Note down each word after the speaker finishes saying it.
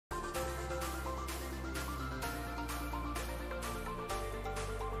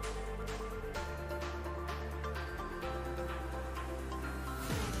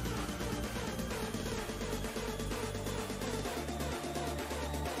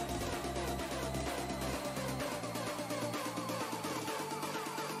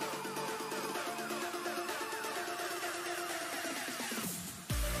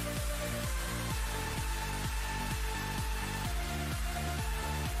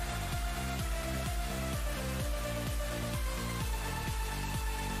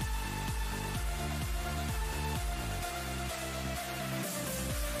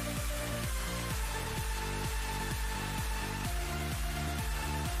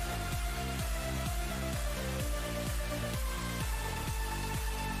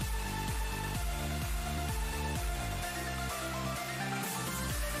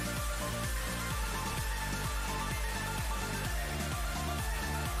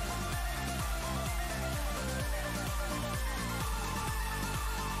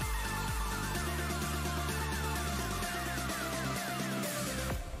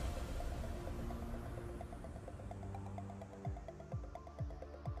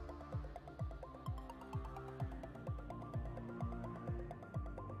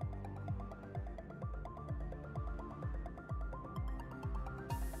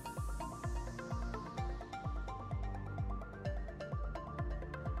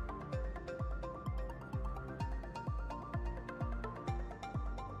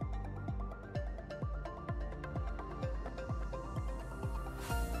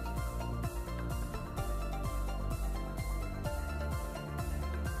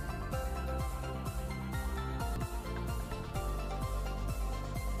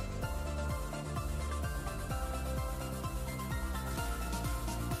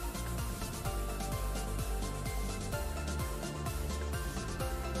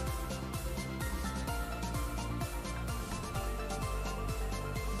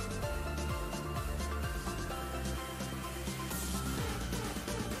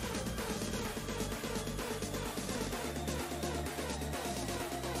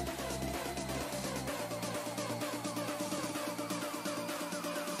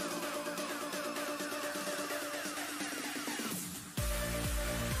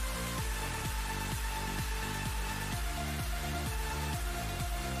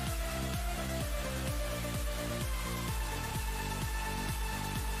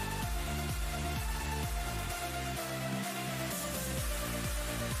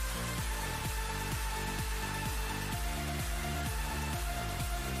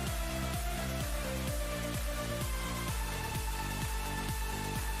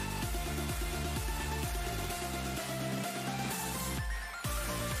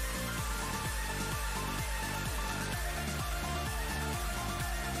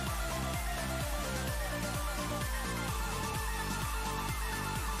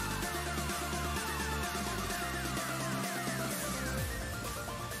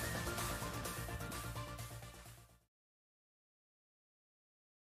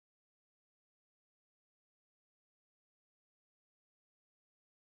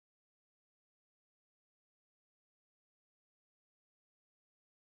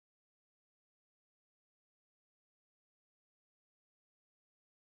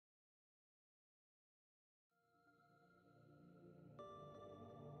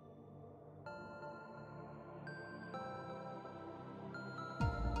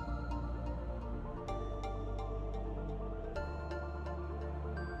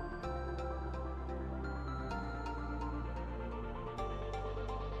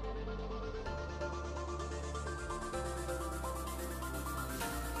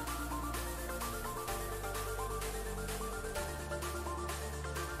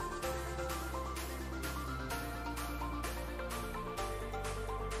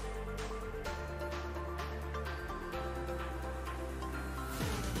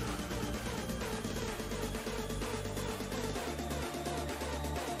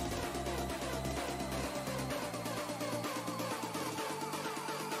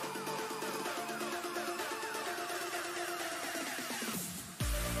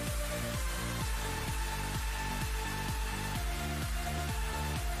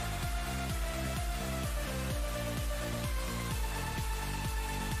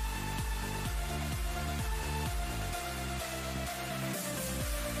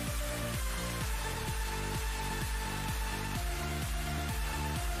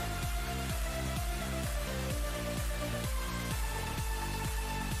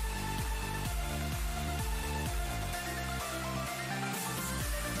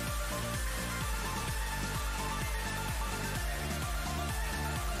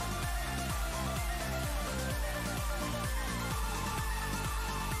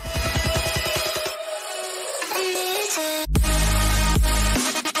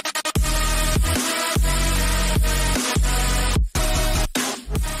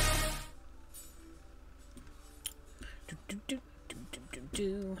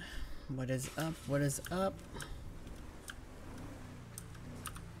do. What is up? What is up?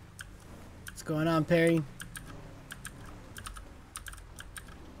 What's going on, Perry?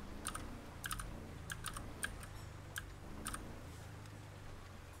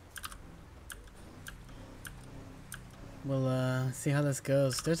 We'll see how this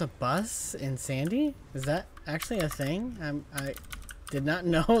goes. There's a bus in Sandy? Is that actually a thing? I did not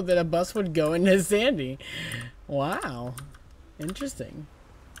know that a bus would go into Sandy. Wow. Interesting.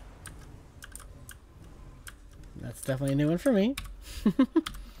 That's definitely a new one for me.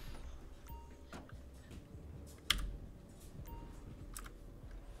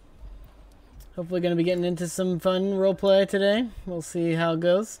 Hopefully gonna be getting into some fun roleplay today. We'll see how it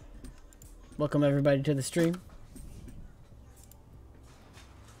goes. Welcome everybody to the stream.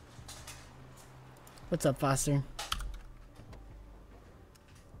 What's up, Foster?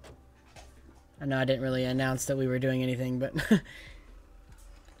 I know I didn't really announce that we were doing anything, but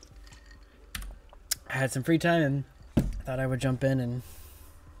I had some free time and thought I would jump in and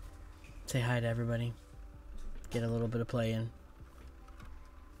say hi to everybody. Get a little bit of play in.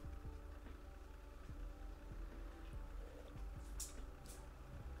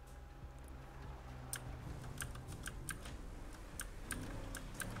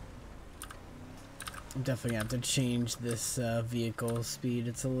 I'm definitely gonna have to change this vehicle speed.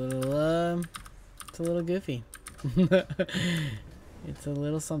 It's a little goofy. It's a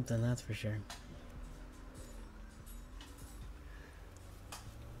little something, that's for sure.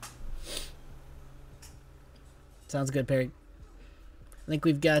 Sounds good, Perry. I think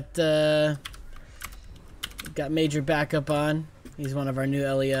we've got Major backup on. He's one of our new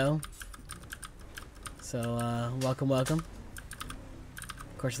LEO. So welcome, welcome.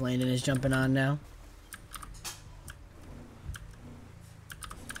 Of course, Landon is jumping on now.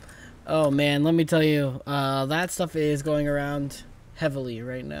 Oh man, let me tell you, that stuff is going around heavily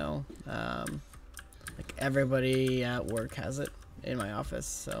right now. Like everybody at work has it in my office,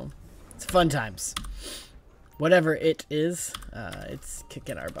 so it's fun times. Whatever it is, it's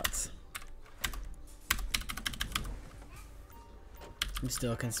kicking our butts. I'm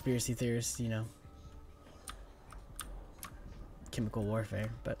still a conspiracy theorist, you know. Chemical warfare,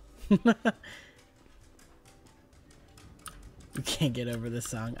 but you can't get over this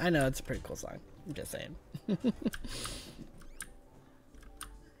song. I know, it's a pretty cool song. I'm just saying.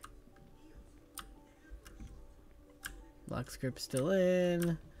 Lock script still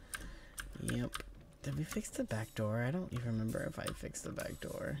in. Yep. Did we fix the back door? I don't even remember if I fixed the back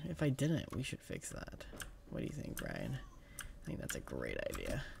door. If I didn't, we should fix that. What do you think, Brian? I think that's a great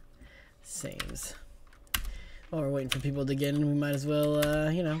idea. Saves. While we're waiting for people to get in, we might as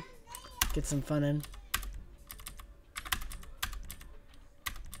well, you know, get some fun in.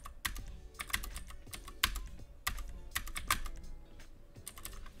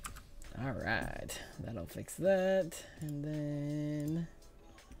 Alright, that'll fix that, and then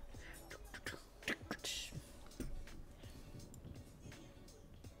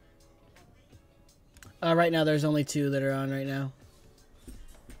right now there's only 2 that are on right now.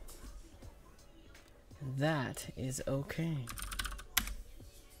 That is okay.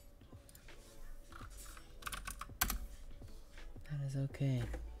 That is okay.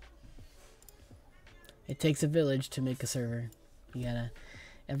 It takes a village to make a server.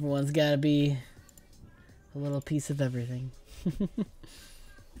 Everyone's gotta be a little piece of everything. But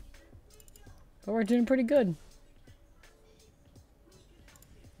we're doing pretty good.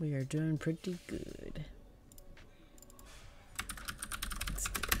 We are doing pretty good. Let's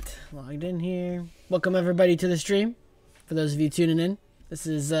get logged in here. Welcome everybody to the stream. For those of you tuning in, this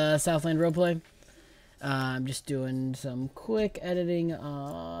is Southland Roleplay. I'm just doing some quick editing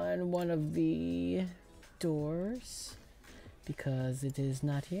on one of the doors, because it is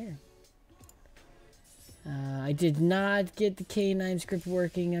not here. I did not get the K9 script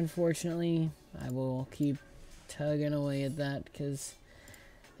working, unfortunately. I will keep tugging away at that, because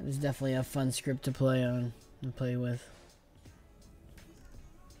it is definitely a fun script to play on and play with.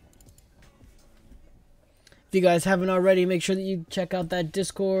 If you guys haven't already, make sure that you check out that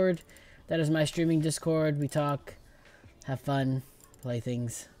Discord. That is my streaming Discord. We talk, have fun, play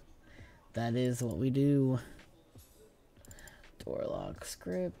things. That is what we do. Door lock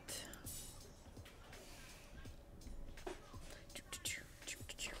script.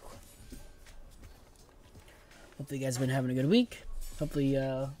 Hopefully you guys have been having a good week. Hopefully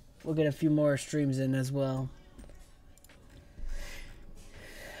we'll get a few more streams in as well.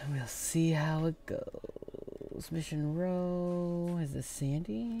 We'll see how it goes. Mission row. Is this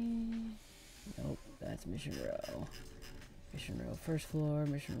Sandy? Nope, that's mission row. Mission row first floor.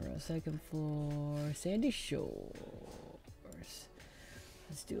 Mission row second floor. Sandy Shores.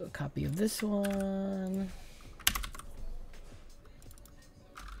 Let's do a copy of this one.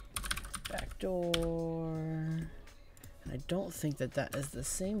 Backdoor. I don't think that that is the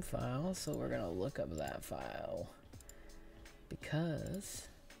same file, so we're gonna look up that file because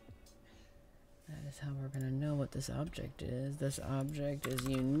that is how we're gonna know what this object is. This object is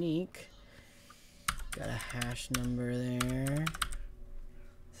unique. Got a hash number there,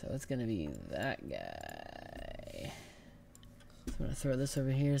 so it's gonna be that guy. So I'm gonna throw this over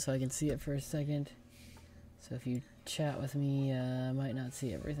here so I can see it for a second. So if you chat with me, I might not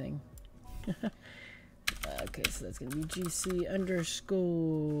see everything. Okay, so that's gonna be GC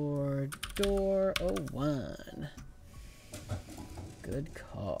underscore door 01. Good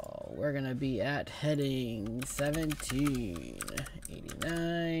call. We're gonna be at heading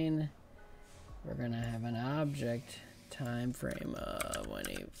 1789. We're gonna have an object time frame of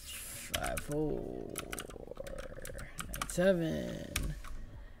 185497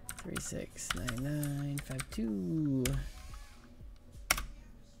 369952.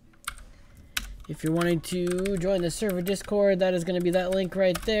 If you're wanting to join the server Discord, that is going to be that link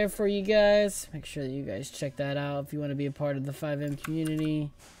right there for you guys. Make sure that you guys check that out if you want to be a part of the 5M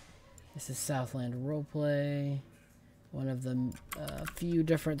community. This is Southland Roleplay, one of the few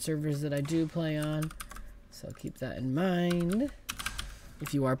different servers that I do play on. So keep that in mind.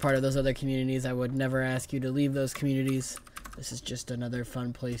 If you are part of those other communities, I would never ask you to leave those communities. This is just another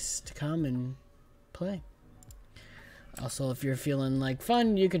fun place to come and play. Also, if you're feeling like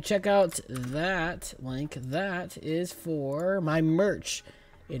fun, you can check out that link. That is for my merch.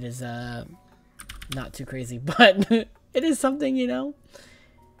 It is not too crazy, but it is something, you know.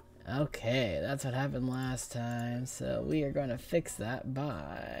 Okay, that's what happened last time. So we are going to fix that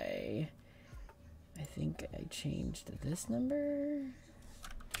by, I think I changed this number.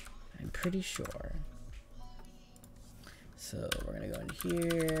 I'm pretty sure. So we're going to go in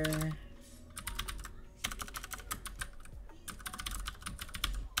here.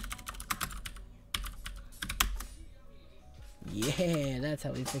 Yeah, that's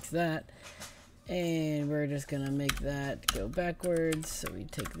how we fix that. And we're just gonna make that go backwards. So we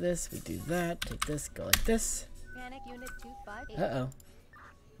take this, we do that, take this, go like this. Panic unit 258. Uh-oh.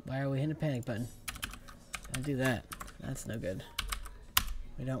 Why are we hitting a panic button? Don't do that. That's no good.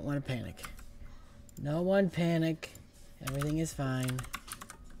 We don't want to panic. No one panic. Everything is fine.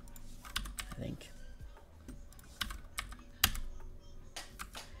 I think.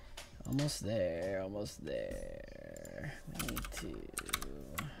 Almost there, almost there. We need to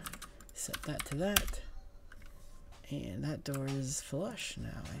set that to that. And that door is flush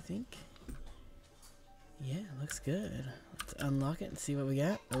now, I think. Yeah, looks good. Let's unlock it and see what we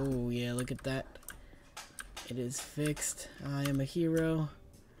got. Oh, yeah, look at that. It is fixed. I am a hero.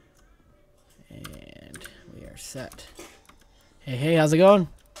 And we are set. Hey, hey, how's it going?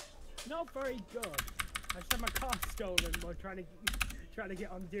 Not very good. I just had my car stolen while trying to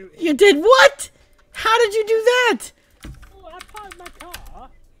get on duty. You did what? How did you do that? Oh, I parked my car.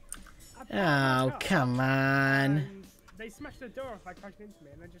 Oh, come on. And they smashed the door off by crashing into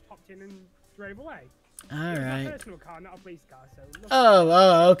me, and I just hopped in and drove away. All It was right. my personal car, not a police car. So.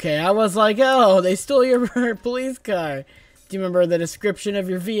 Oh, okay. I was like, oh, they stole your police car. Do you remember the description of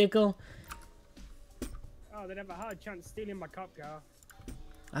your vehicle? Oh, they'd have a hard chance stealing my cop car.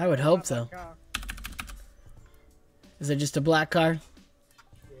 I would hope so. Car. Is it just a black car?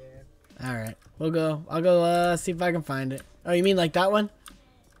 Yeah. All right. We'll go. I'll go see if I can find it. Oh, you mean like that one?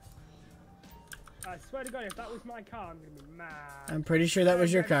 I swear to God, if that was my car, I'm gonna be mad. I'm pretty sure that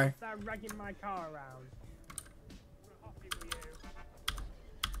was your car. Start ragging my car around. I'm happy with you.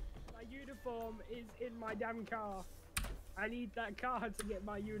 My uniform is in my damn car. I need that car to get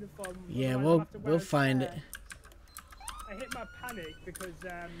my uniform. Yeah, Otherwise I'll have to wear we'll a find it. spare. I hit my panic because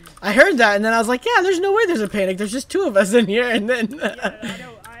I heard that, and then I was like, yeah, there's no way there's a panic. There's just two of us in here, and then. yeah, I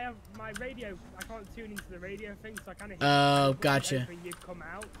know. I have my radio. I can't tune into the radio thing, so I kind of. Oh, gotcha. You come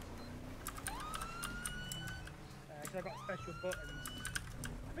out. Cause I got special buttons. I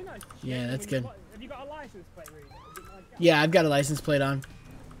think that's Yeah, that's good. have you got a license plate reader? Is it like that? Yeah, I've got a license plate on.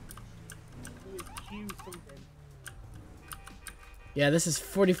 It was Q something. Yeah, this is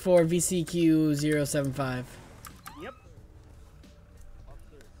 44 VCQ075. Yep.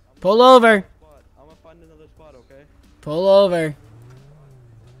 Pull over. I'm gonna find another spot, okay? Pull over.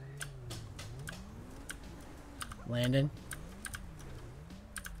 Landon.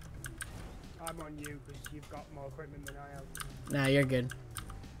 I'm on you because you've got more equipment than I have. Nah, you're good.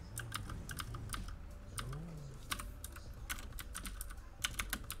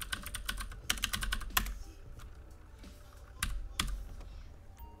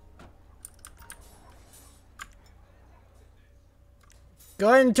 Go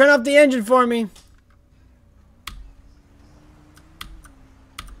ahead and turn off the engine for me.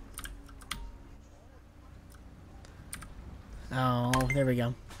 Oh, there we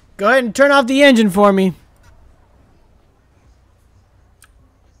go. Go ahead and turn off the engine for me.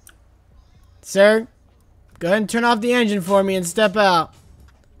 Sir, go ahead and turn off the engine for me and step out.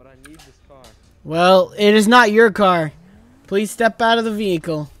 But I need this car. Well, it is not your car. Please step out of the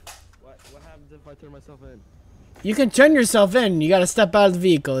vehicle. What happens if I turn myself in? You can turn yourself in. You gotta step out of the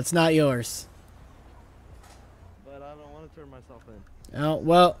vehicle. It's not yours. But I don't want to turn myself in. Oh,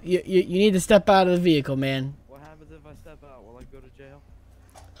 well, you need to step out of the vehicle, man. What happens if I step out? Will I go to jail?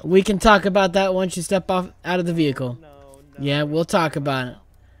 We can talk about that once you step off out of the vehicle. No. Yeah, we'll talk about it.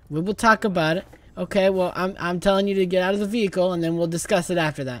 We will talk about it. Okay, well, I'm telling you to get out of the vehicle, and then we'll discuss it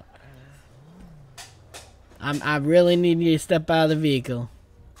after that. I really need you to step out of the vehicle.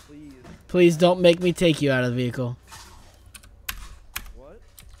 Please. Please don't make me take you out of the vehicle. What?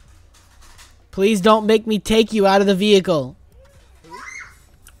 Please don't make me take you out of the vehicle.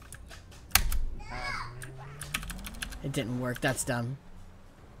 It didn't work. That's dumb.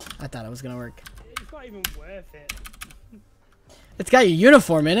 I thought it was gonna work. It's not even worth it. It's got your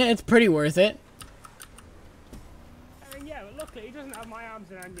uniform in it. It's pretty worth it. I mean, yeah, but luckily it doesn't have my arms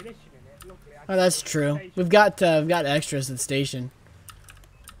and ammunition in it. Luckily, I Oh, that's can true. station. We've got extras at the station.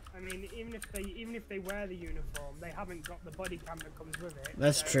 I mean, even if they wear the uniform, they haven't got the body cam that comes with it.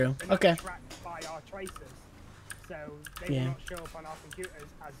 That's so true. they're not Okay. tracked by our tracers, so they Yeah. will not show up on our computers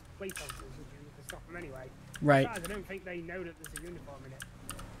as police officers, which you can stop them anyway. Right. Besides, I don't think they know that there's a uniform in it.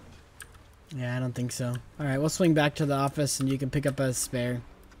 Yeah, I don't think so. All right, we'll swing back to the office, and you can pick up a spare.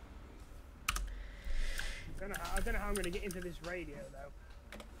 I don't know how I'm going to get into this radio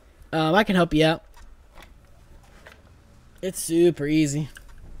though. I can help you out. It's super easy.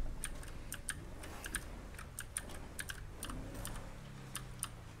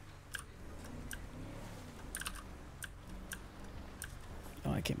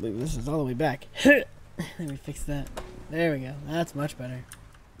 Oh, I can't believe this is all the way back. Let me fix that. There we go. That's much better.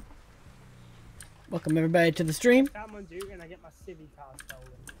 Welcome everybody to the stream. I'm on duty and I get my Civic car stolen.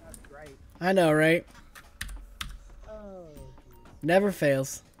 That's great. I know, right? Oh. Never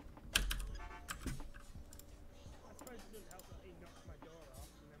fails. I suppose it does help that he knocked my door off,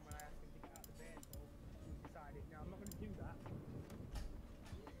 and then when I asked him to get out of the vehicle, he decided, no, I'm not going to do that.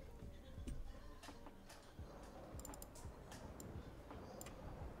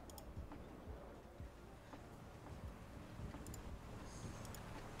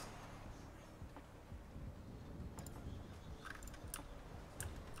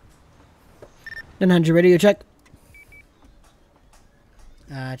 Then 100 radio check.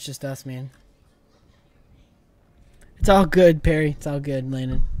 It's just us, man. It's all good, Perry. It's all good,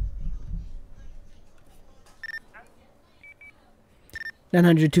 Landon.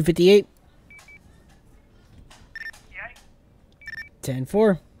 900, 258.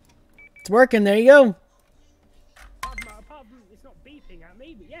 10-4. It's working. There you go. Apart from it's not beeping at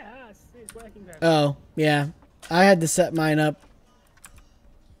me, but yeah, it's working very Oh, yeah. I had to set mine up.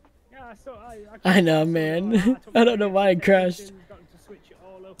 Yeah, I saw. I know, man. I don't know why it crashed. Got to switch it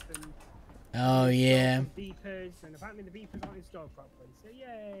all up and Oh, yeah. some beepers, and apparently the beepers aren't installed properly. So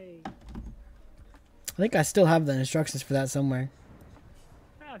yay! I think I still have the instructions for that somewhere.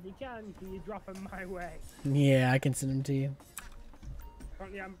 Ah, if you can you drop them my way? Yeah, I can send them to you.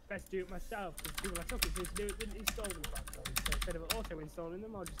 Apparently, I'm best to do it myself because people I took it to do it didn't install them properly. So instead of auto installing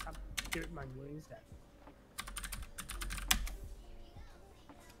them, I'll just have to do it manually instead.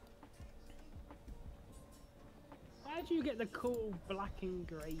 Why do you get the cool black and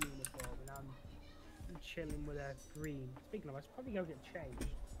grey uniform and I'm chilling with a green? Speaking of, I should probably go get changed.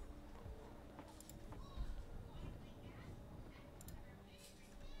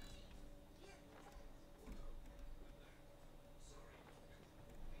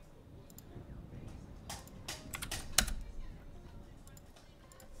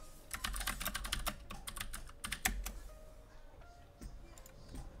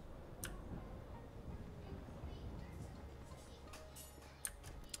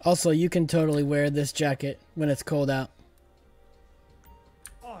 Also, you can totally wear this jacket when it's cold out.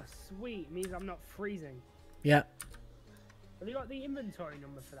 Oh, sweet. Means I'm not freezing. Yeah. Have you got the inventory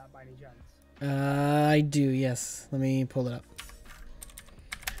number for that by any chance? I do, yes. Let me pull it up.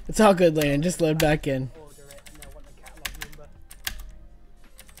 It's all good, Landon. Just load back in. Order it and I want the catalog number.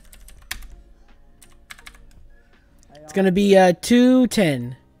 It's going to be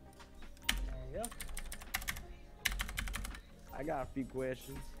 210. There you go. I got a few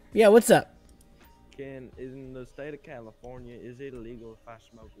questions. Yeah, what's up? In the state of California, is it illegal if I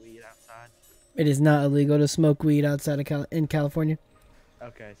smoke weed outside? It is not illegal to smoke weed outside of in California.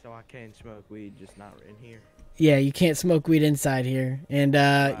 Okay, so I can smoke weed, just not in here. Yeah, you can't smoke weed inside here, and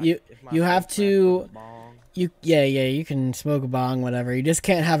If my you have face matches to. a bong, Yeah, you can smoke a bong, whatever. You just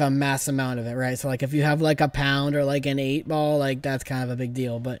can't have a mass amount of it, right? So like if you have like a pound or like an 8-ball, like that's kind of a big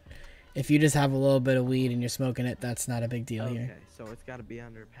deal. But if you just have a little bit of weed and you're smoking it, that's not a big deal okay, here. so it's got to be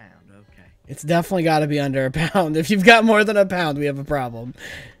under a pound. Okay. It's definitely got to be under a pound. If you've got more than a pound, we have a problem.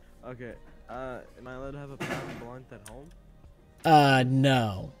 Okay. Am I allowed to have a pound blunt at home?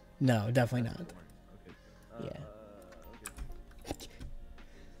 No, definitely not. Okay. Yeah. Okay.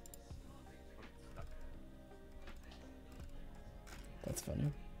 That's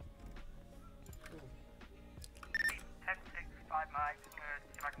funny. Test 6, 5 mics, gonna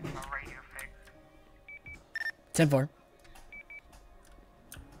see if I can get my radio fixed. 10-4.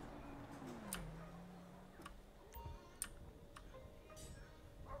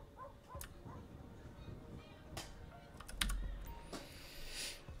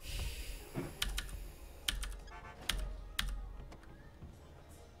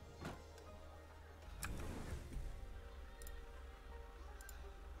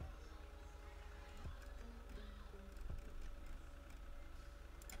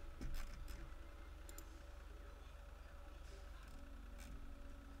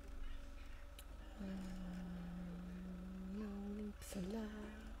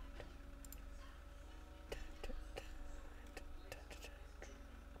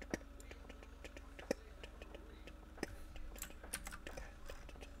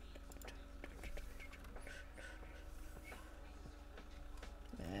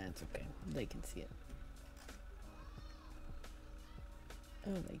 That's okay. They can see it.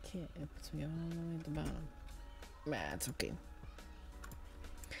 Oh, they can't. It puts me all the way at the bottom. That's okay.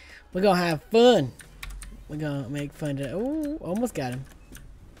 We're gonna have fun. We're gonna make fun today. Oh, almost got him.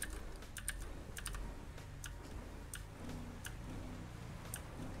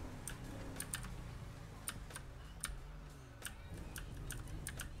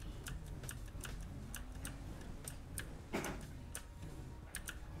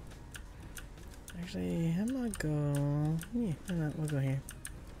 Actually, I'm gonna go. Yeah, why not? We'll go here.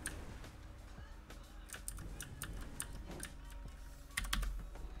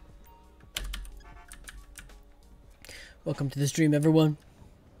 Welcome to the stream, everyone.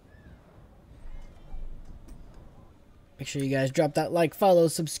 Make sure you guys drop that like, follow,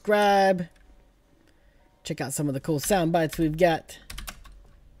 subscribe. Check out some of the cool sound bites we've got.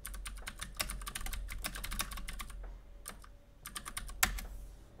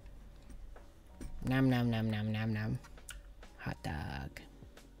 Nom nom nom nom nom nom. Hot dog.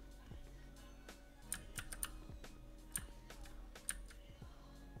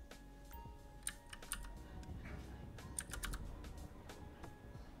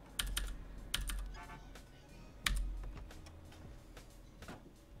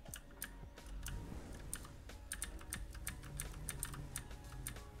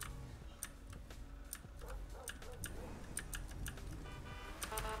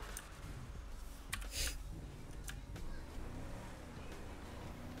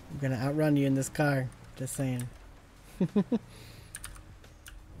 I'm gonna outrun you in this car. Just saying. Trying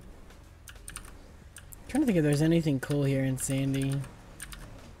to think if there's anything cool here in Sandy.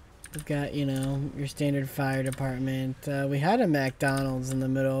 We've got, you know, your standard fire department. We had a McDonald's in the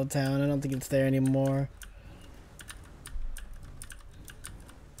middle of town. I don't think it's there anymore.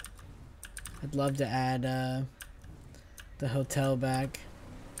 I'd love to add the hotel back.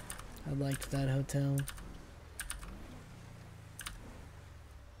 I liked that hotel.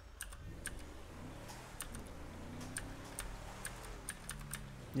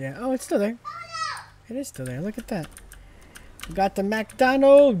 Yeah, oh, it's still there. It is still there. Look at that. We got the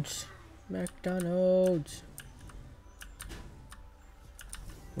McDonald's. McDonald's.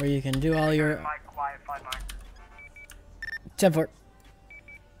 Where you can do all your... Mic quiet, 5 mic. 10-4.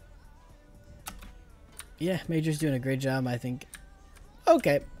 Yeah, Major's doing a great job, I think.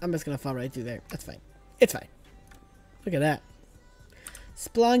 Okay, I'm just gonna fall right through there. That's fine. It's fine. Look at that.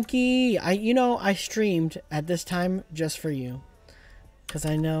 Splunky! I streamed at this time just for you. Because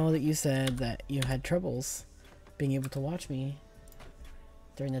I know that you said that you had troubles being able to watch me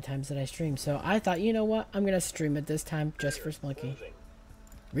during the times that I stream. So I thought, you know what? I'm going to stream at this time just for Splunky.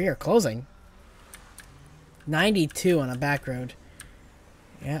 We are closing. 92 on a back road.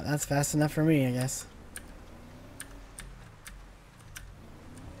 Yeah, that's fast enough for me, I guess.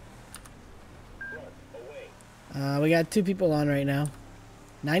 We got 2 people on right now.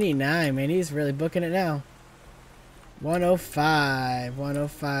 99, man. He's really booking it now. 105.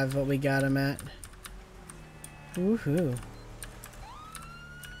 105 what we got him at. Woohoo.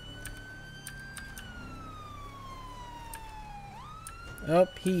 Oh,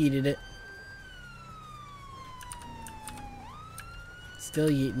 he eated it.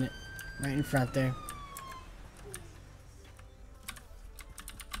 Still eating it. Right in front there.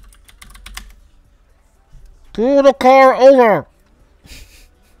 Pull the car over!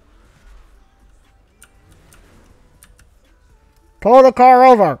 Pull the car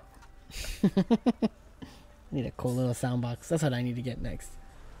over! Need a cool little sound box. That's what I need to get next.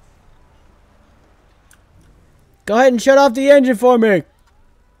 Go ahead and shut off the engine for me!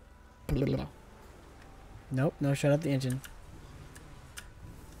 Nope, no, shut off the engine.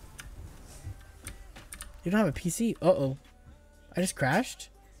 You don't have a PC? Uh-oh. I just crashed?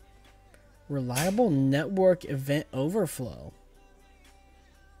 Reliable network event overflow.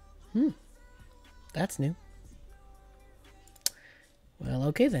 That's new. Well,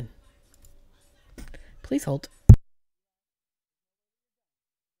 okay then. Please hold.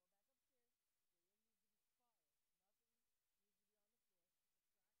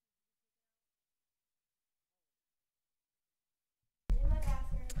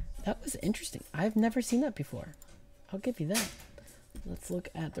 That was interesting. I've never seen that before. I'll give you that. Let's look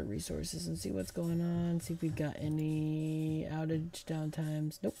at the resources and see what's going on. See if we've got any outage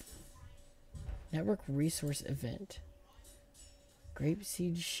downtimes. Nope. Network resource event.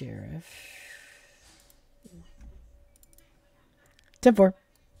 Grapeseed Sheriff. 10-4.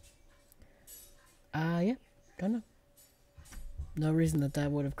 Yeah. Don't know. No reason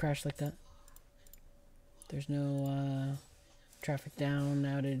that would have crashed like that. There's no, traffic down,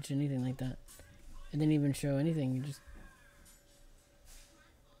 outage, anything like that. It didn't even show anything. You just...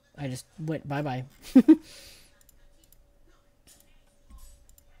 I just went bye-bye.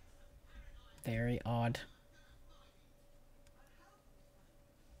 Very odd.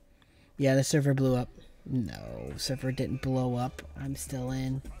 Yeah, the server blew up. No, server didn't blow up. I'm still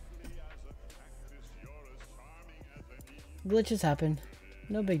in. Glitches happen.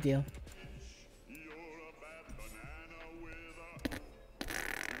 No big deal.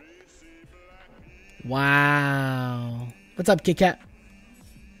 Wow. What's up, Kit Kat?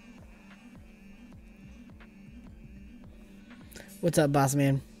 What's up, boss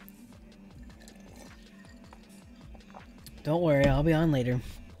man? Don't worry, I'll be on later.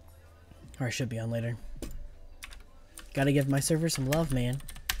 Or I should be on later. Gotta give my server some love, man.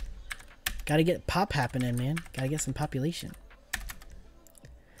 Gotta get pop happening, man. Gotta get some population.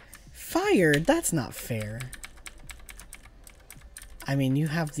 Fired? That's not fair. I mean, you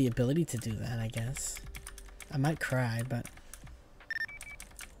have the ability to do that, I guess. I might cry, but...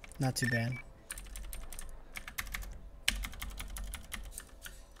 not too bad.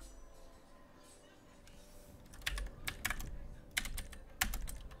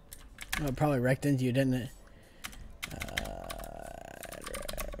 Oh, it probably wrecked into you, didn't it?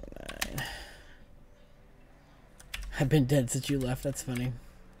 I've been dead since you left. That's funny.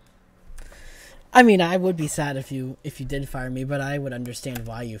 I mean, I would be sad if you did fire me, but I would understand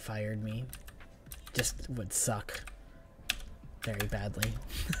why you fired me. Just would suck very badly.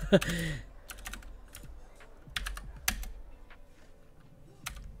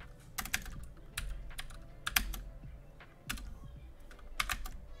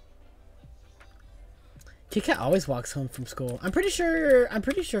 Kit Kat always walks home from school. I'm pretty sure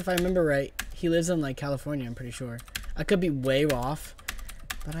if I remember right, he lives in like California, I'm pretty sure. I could be way off,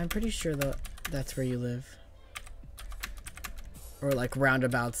 but I'm pretty sure that that's where you live. Or like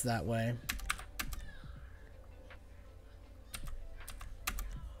roundabouts that way.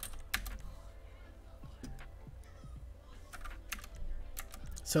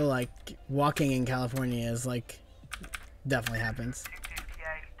 So like walking in California is like definitely happens.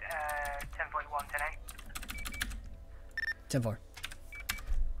 10-4.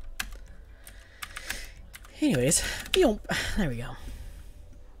 Anyways, there we go.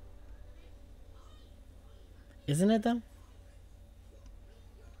 Isn't it though?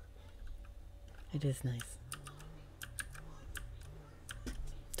 It is nice.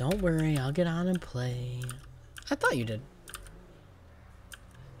 Don't worry, I'll get on and play. I thought you did.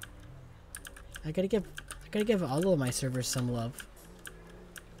 I gotta give all of my servers some love.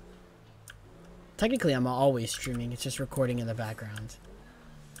 Technically, I'm always streaming. It's just recording in the background.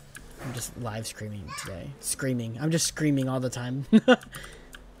 I'm just live streaming today. Screaming. I'm just screaming all the time.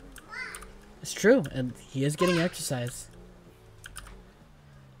 It's true, and he is getting exercise.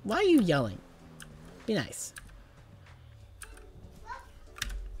 Why are you yelling? Be nice.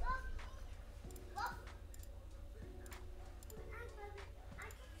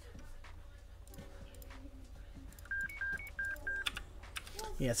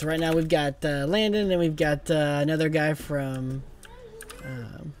 Yeah, so right now we've got Landon, and we've got another guy from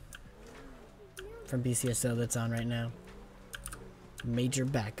BCSO that's on right now. Major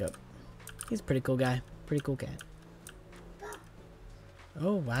backup. He's a pretty cool guy. Pretty cool cat.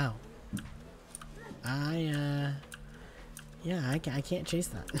 Oh, wow. Yeah, I can't chase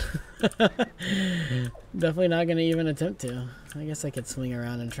that. Definitely not gonna even attempt to. I guess I could swing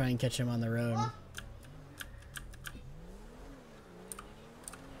around and try and catch him on the road.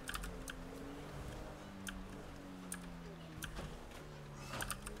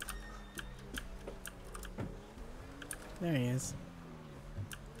 There he is.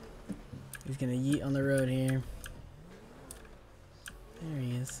 He's gonna yeet on the road here. There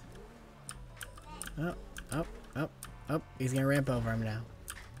he is. Oh, oh, oh, oh. He's gonna ramp over him now.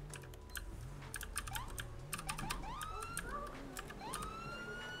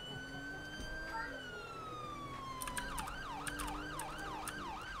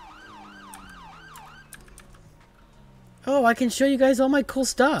 Oh, I can show you guys all my cool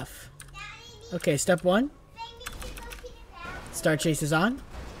stuff. Okay, step 1. Star Chase is on.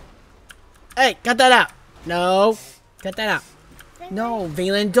 Hey, cut that out. No. Cut that out. No,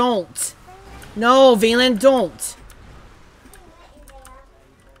 Valen, don't. No, Valen, don't.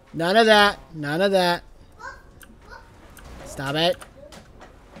 None of that. None of that. Stop it.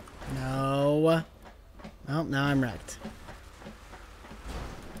 No. Oh, now I'm wrecked.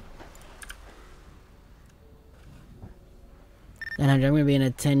 And I'm going to be in a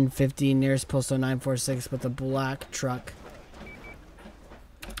 1050 nearest postal 946 with a black truck.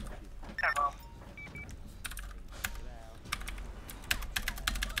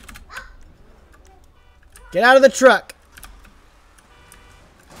 Get out of the truck!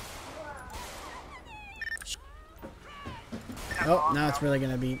 Oh, now it's really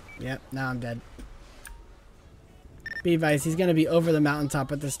gonna be... Yep, now I'm dead. Be advised, he's gonna be over the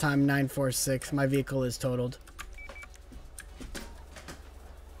mountaintop at this time, 946. My vehicle is totaled.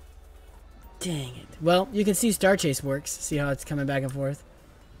 Dang it. Well, you can see Star Chase works. See how it's coming back and forth?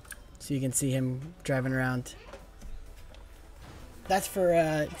 So you can see him driving around. That's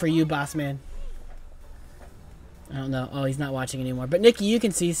for you, boss man. I don't know. Oh, he's not watching anymore. But Nikki, you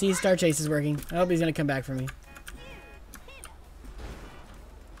can see. See, Star Chase is working. I hope he's going to come back for me.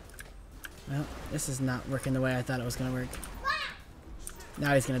 Well, this is not working the way I thought it was going to work.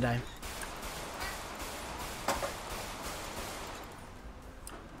 Now he's going to die.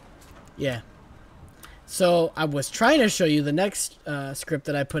 Yeah. So, I was trying to show you the next script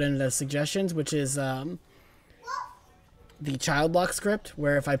that I put in the suggestions, which is the child lock script,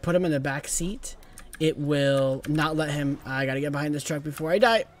 where if I put him in the back seat, it will not let him... I gotta get behind this truck before I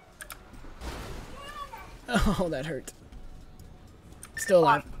die. Oh, that hurt. Still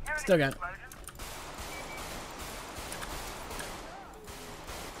alive. Still got it.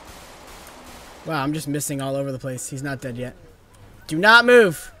 Wow, I'm just missing all over the place. He's not dead yet. Do not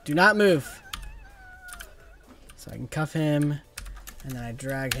move. Do not move. So I can cuff him. And then I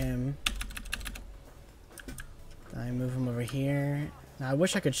drag him. Then I move him over here. Now, I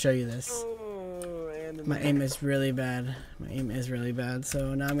wish I could show you this. My aim is really bad. My aim is really bad.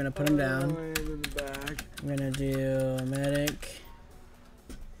 So now I'm going to put him down. I'm going to do a medic.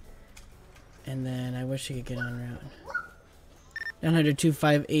 And then I wish he could get on route.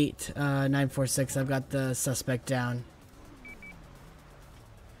 900-258, 946. I've got the suspect down.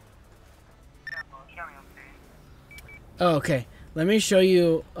 Oh, okay. Let me show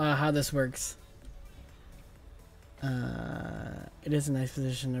you how this works. It is a nice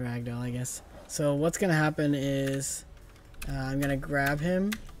position to ragdoll, I guess. So what's gonna happen is I'm gonna grab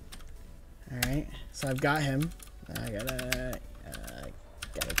him. All right. So I've got him. I gotta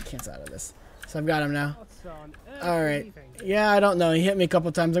cancel out of this. So I've got him now. All right. Yeah, I don't know. He hit me a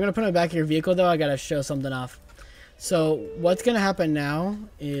couple times. I'm gonna put him back in your vehicle though. I gotta show something off. So what's gonna happen now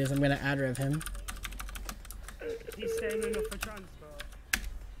is I'm gonna ad rev him. He's staying enough for transport.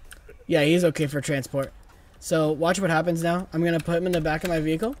 Yeah, he's okay for transport. So watch what happens now. I'm gonna put him in the back of my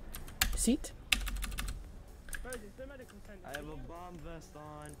vehicle. Seat. I have a bomb vest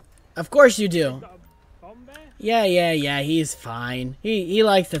on. Of course you do. Got a bomb there? Yeah. He's fine. He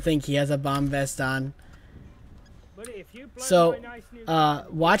likes to think he has a bomb vest on. Buddy, if you blow So, my nice new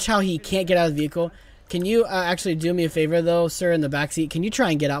watch how he can't get out of the vehicle. Can you actually do me a favor though, sir, in the back seat? Can you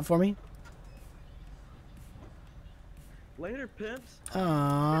try and get out for me? Later, pimps.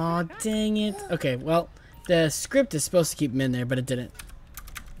 Aw, dang it. Okay, well, the script is supposed to keep him in there, but it didn't.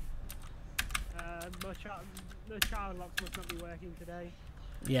 the child locks must not be working today.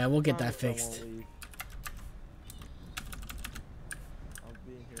 Yeah, we'll get that Promise I won't fixed. leave. I'll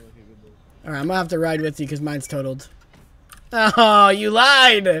be in here like a good boy. Alright, I'm gonna have to ride with you because mine's totaled. Oh, you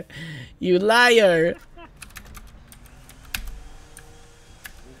lied! You liar! Mr.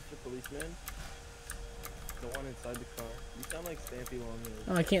 Policeman. The one inside the car. You sound like Stampy Lonely.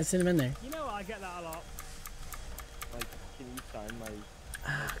 Oh, I can't send him in there. You know what? I get that a lot. Like, can you sign my...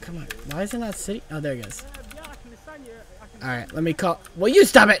 Ah, come on. Why is it not sitting? Oh, there he goes. Yeah, I can assign you. All right, let me call. Will you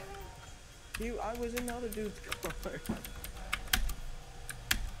stop it? I was in the other dude's car.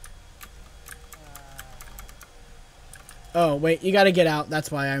 Oh, wait, you gotta get out. That's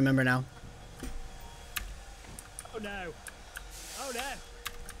why I remember now. Oh no. Oh no.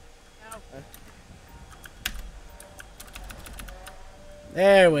 Ow.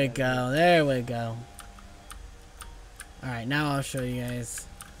 There we go. There we go. All right, now I'll show you guys.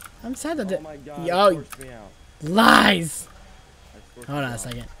 I'm sad that. Oh my god, Yo, it forced me out. lies. It forced Hold me on a out.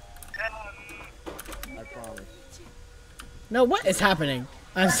 second. I promise. No, what is happening?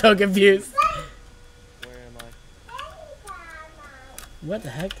 I'm so confused. Where am I? What the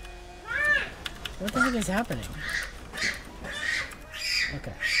heck? What the heck is happening?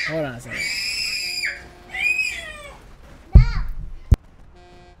 Okay, hold on a second.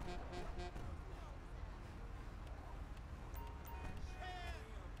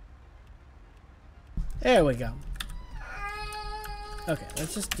 There we go. Okay,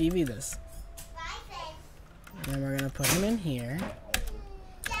 let's just DV this. And then we're gonna put him in here.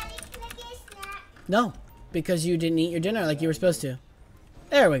 No, because you didn't eat your dinner like you were supposed to.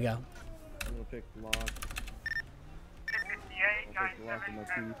 There we go. I'm gonna pick lock. 58, I'll take the lock in my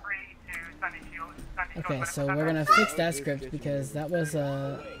teeth. 9703 to Sunny Shield. Sunny Shield Okay, Medical so we're Center. gonna fix that script because that's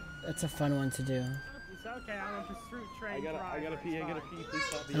a fun one to do. It's okay. I'm a pursuit train I driver. gotta pee, I it's gotta fine. pee. Please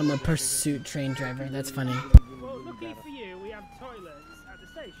stop me. I'm a pursuit train driver. That's funny. Well, lucky for you, we have toilets at the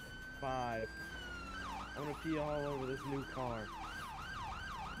station. 5. I'm gonna pee all over this new car.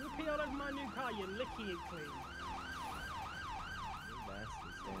 You pee all over my new car. You're licking it clean. You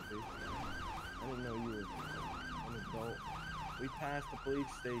bastard, Stampy. I didn't know you were an adult. We passed the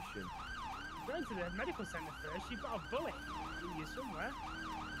police station. Going to the medical center first. You've got a bullet in you somewhere.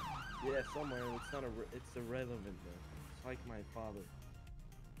 Yeah, somewhere. It's irrelevant though. It's like my father.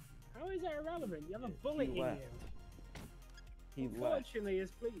 How is that irrelevant? You have a bullet in left. you. He left. Unfortunately,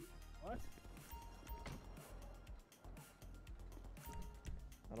 it's bleed. What?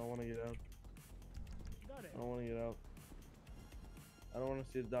 I don't want to get out. Got it. I don't want to get out. I don't want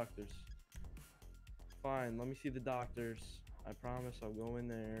to see the doctors. Fine, let me see the doctors. I promise I'll go in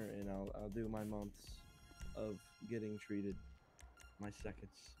there and I'll do my months of getting treated. My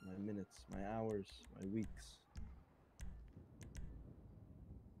seconds, my minutes, my hours, my weeks.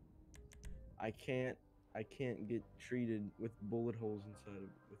 I can't get treated with bullet holes inside of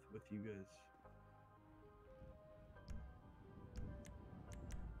with you guys.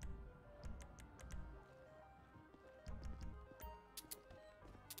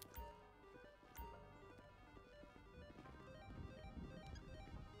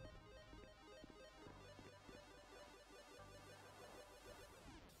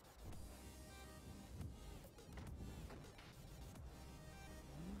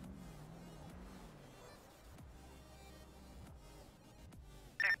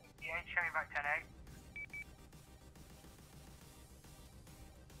 Show me back 10-8.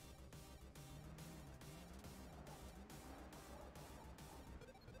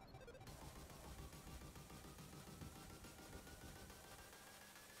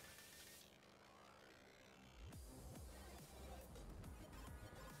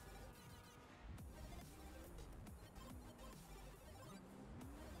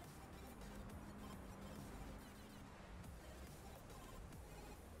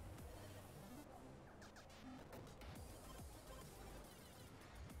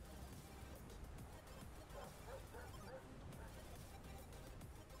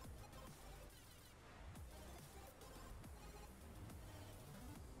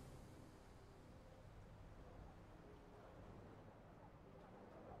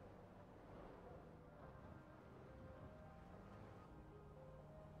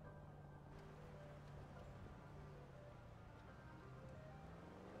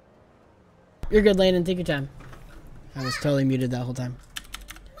 You're good, Landon. Take your time. I was totally muted that whole time.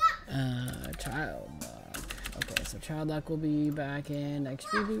 Child lock. Okay, so child lock will be back in next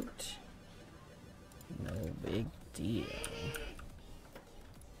reboot. No big deal.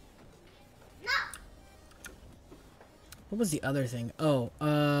 What was the other thing? Oh,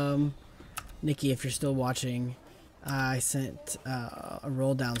 Nikki, if you're still watching, I sent a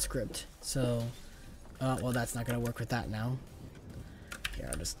roll down script. So, well, that's not gonna work with that now. Here,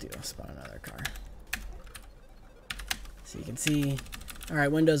 I'll just spawn another car. So you can see, all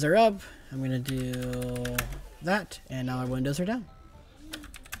right, windows are up. I'm gonna do that, and now our windows are down.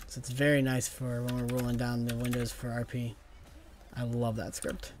 So it's very nice for when we're rolling down the windows for RP. I love that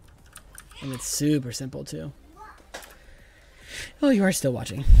script. And it's super simple too. Oh, you are still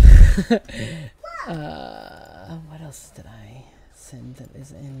watching. What else did I send that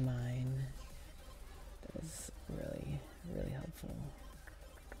is in mine? That was really, really helpful.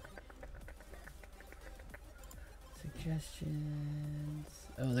 Suggestions.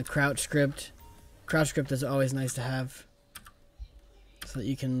 Oh, the crouch script. Crouch script is always nice to have. So that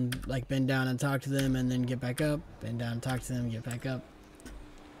you can like bend down and talk to them and then get back up. Bend down and talk to them, get back up.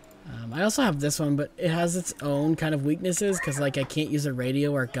 I also have this one, but it has its own kind of weaknesses because like I can't use a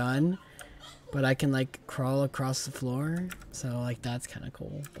radio or gun, but I can like crawl across the floor. So like that's kind of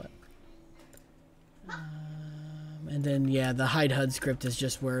cool. But and then yeah, the hide HUD script is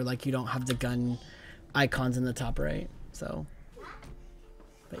just where like you don't have the gun icons in the top right. So,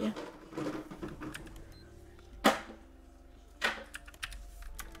 but yeah.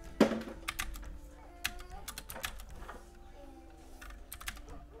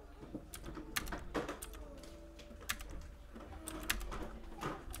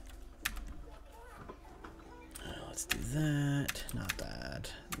 Let's do that. Not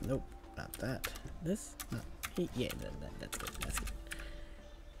that. Nope. Not that. This? No. Yeah, that's good. That's good.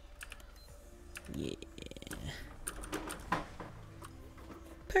 Yeah.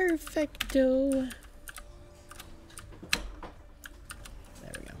 Perfecto. There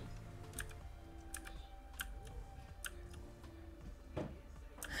we go.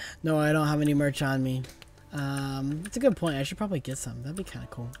 No, I don't have any merch on me. It's a good point. I should probably get some. That'd be kind of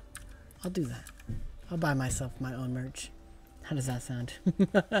cool. I'll do that. I'll buy myself my own merch. How does that sound?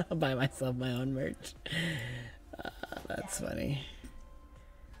 I'll buy myself my own merch. That's funny.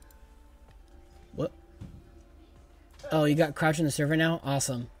 What? Oh, you got Crouch in the server now?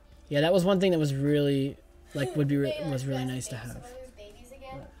 Awesome. Yeah, that was one thing that was really, like, was really nice to have. Babies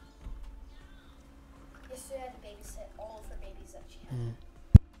again. Yesterday I had to babysit all of her babies that she had.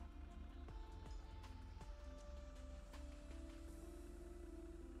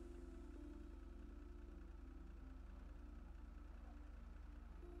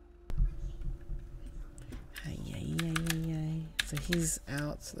 So he's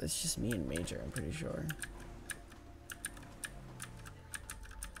out, so it's just me and Major, I'm pretty sure.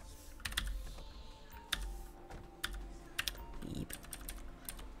 Yep.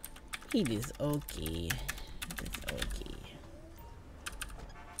 It is okay. It is okay.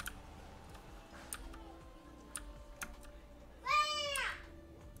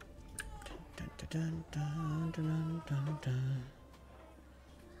 Dun, dun, dun, dun, dun, dun.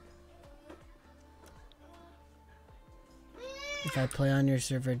 If I play on your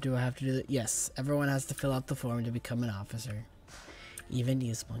server, do I have to do that? Yes, everyone has to fill out the form to become an officer. Even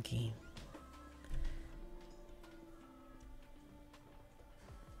you, Spunky.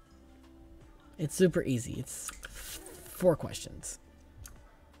 It's super easy. It's 4 questions.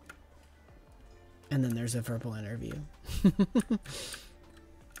 And then there's a verbal interview.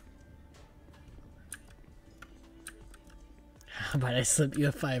 How about I slip you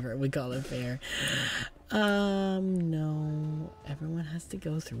a $5? We call it fair. No. Everyone has to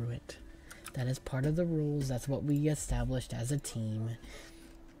go through it. That is part of the rules. That's what we established as a team.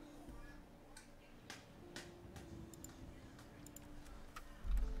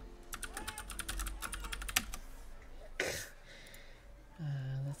 This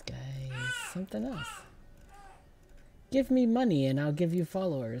guy is something else. Give me money and I'll give you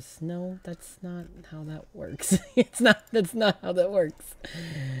followers. No, that's not how that works. That's not how that works.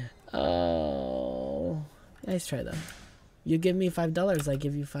 Oh, nice try though. You give me $5, I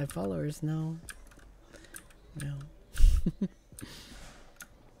give you 5 followers. No. No.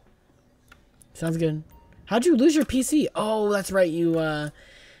 Sounds good. How'd you lose your PC? Oh, that's right. You,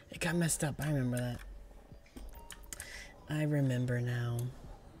 it got messed up. I remember that. I remember now.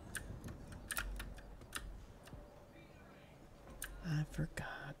 I forgot.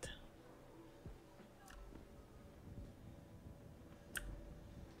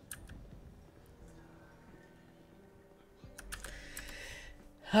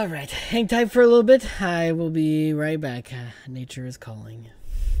 All right, hang tight for a little bit. I will be right back. Nature is calling.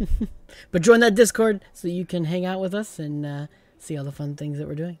 But join that Discord so you can hang out with us and see all the fun things that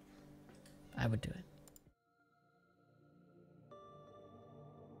we're doing. I would do it.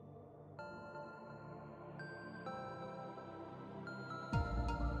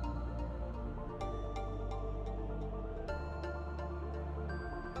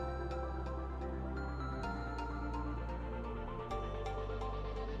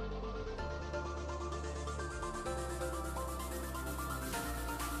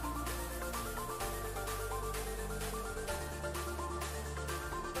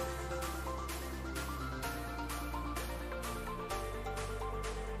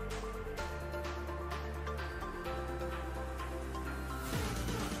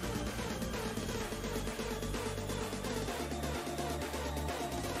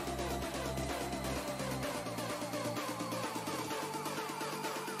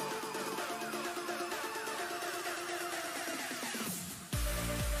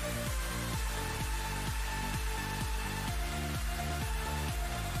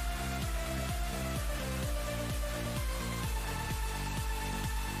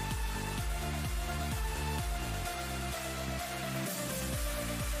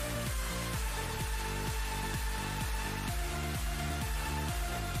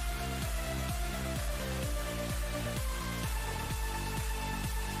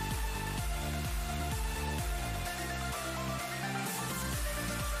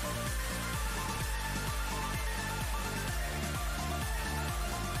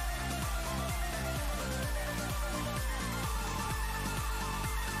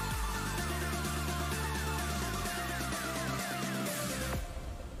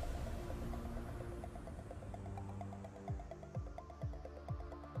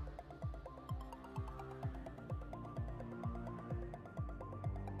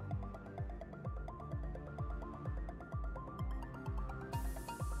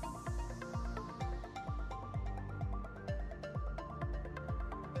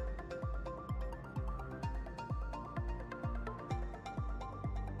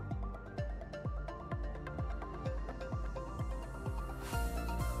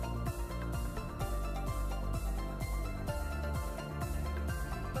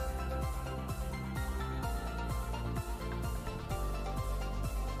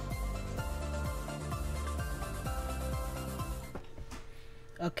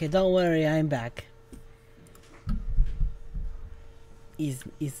 Okay, don't worry, I'm back. He's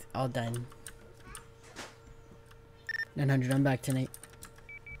all done. 900, I'm back tonight.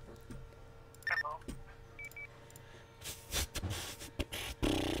 Hello.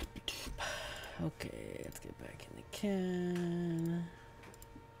 Okay, let's get back in the can.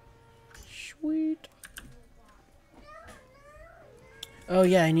 Sweet. Oh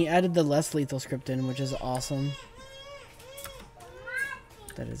yeah, and he added the less lethal script in, which is awesome.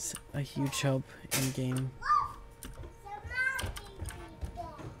 That is a huge help in game.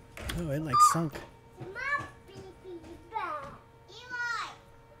 Oh, it like sunk.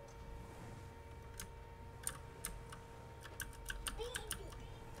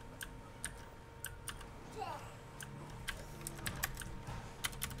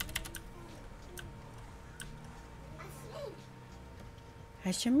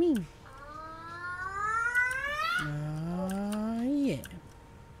 How's your mean? Yeah.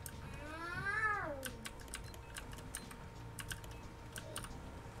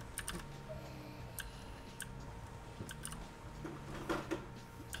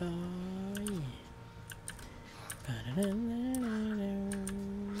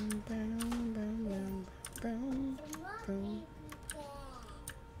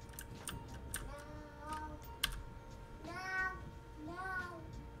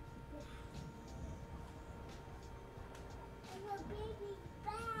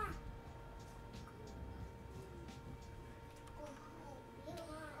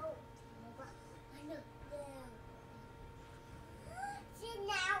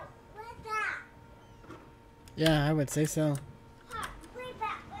 Yeah, I would say so.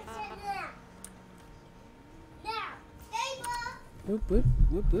 Whoop, whoop,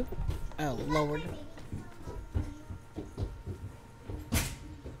 whoop, whoop. Oh, Lord.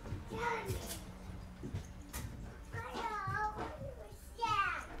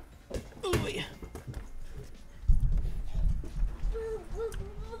 Oh, yeah.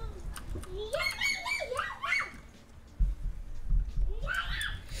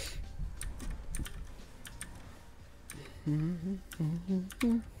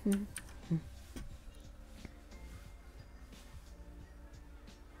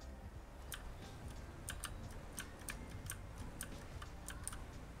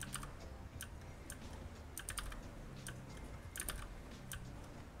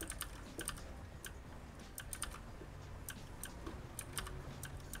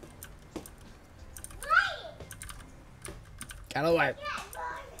 Got away.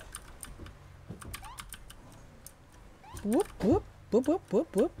 Whoop, whoop, whoop, whoop,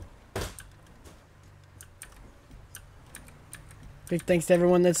 whoop, whoop. Big thanks to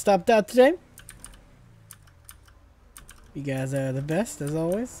everyone that stopped out today. You guys are the best, as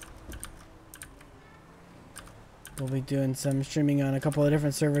always. We'll be doing some streaming on a couple of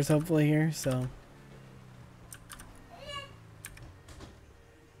different servers, hopefully, here, so...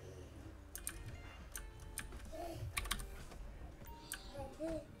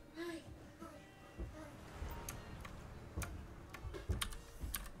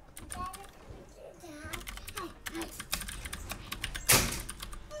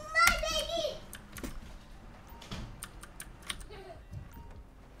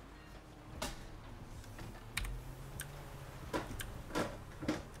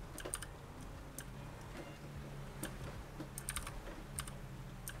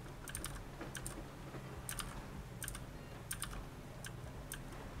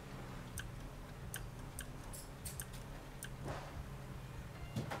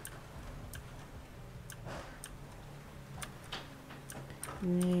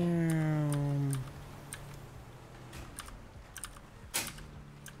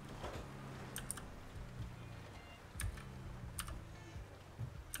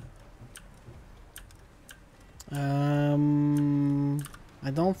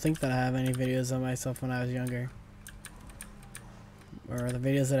 I don't think that I have any videos of myself when I was younger. Or the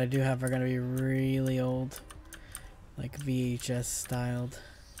videos that I do have are gonna be really old. Like VHS styled.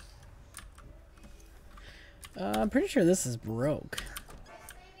 I'm pretty sure this is broke.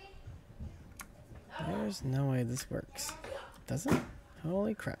 There's no way this works. Does it?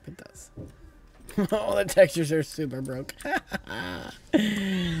 Holy crap, it does. All the textures are super broke.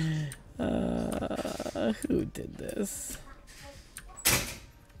 Who did this?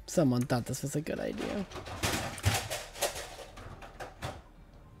 Someone thought this was a good idea.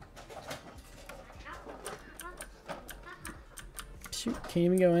 Shoot, can't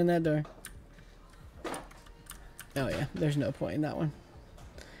even go in that door. Oh yeah, there's no point in that one.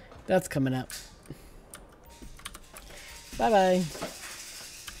 That's coming up. Bye-bye.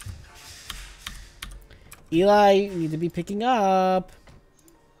 Eli, you need to be picking up.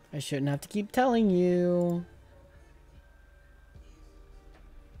 I shouldn't have to keep telling you.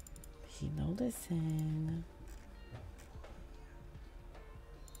 He no listen.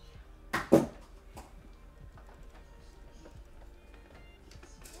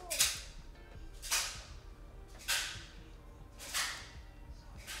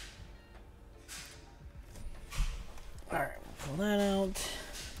 Alright, pull that out.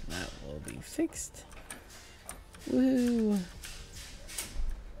 That will be fixed. Woohoo!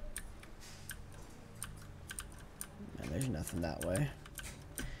 Man, there's nothing that way.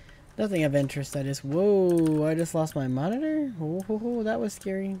 Nothing of interest, that is. Whoa, I just lost my monitor? Oh, that was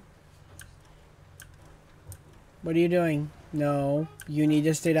scary. What are you doing? No, you need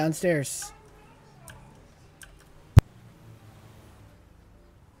to stay downstairs.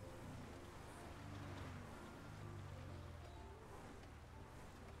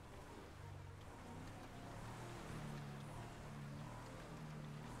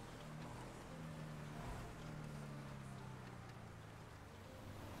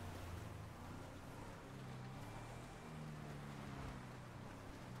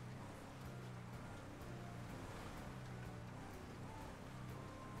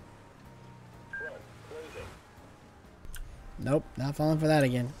 Nope, not falling for that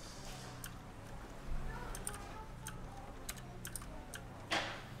again.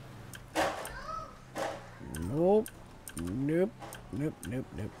 Nope. Nope. Nope. Nope. Nope.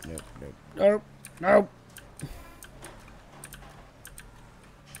 Nope. Nope. Nope. Nope.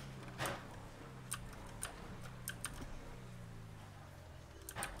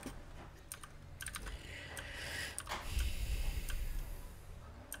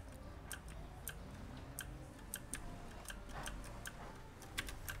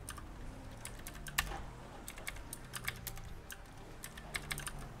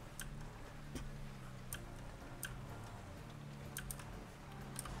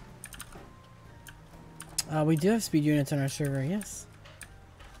 We do have speed units on our server, yes.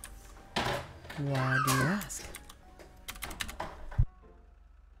 Why do you ask?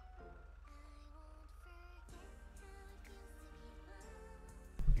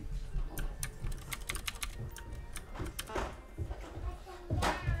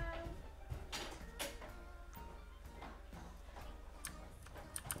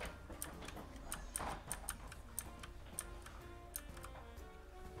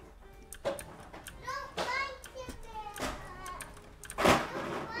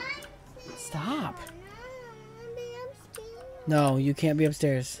 Stop. No, you can't be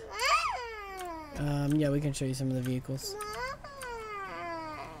upstairs. Yeah, we can show you some of the vehicles.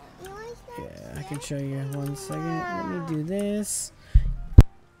 Yeah, I can show you. 1 second. Let me do this.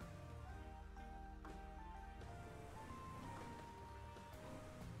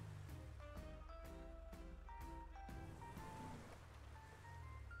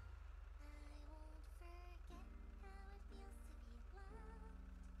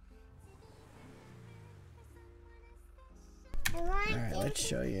 Alright, let's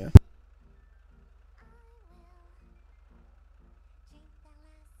show you.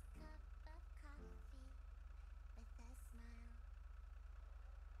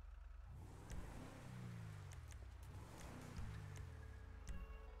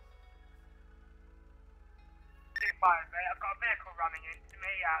 Fine, mate. I've got a vehicle running into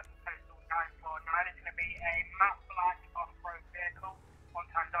me at postal 949. It's going to be a matte black off-road vehicle.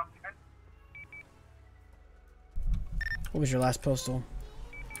 On-time document. What was your last postal?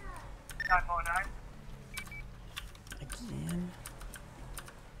 949. Again.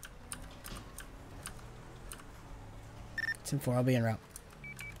 It's in 4. I'll be en route.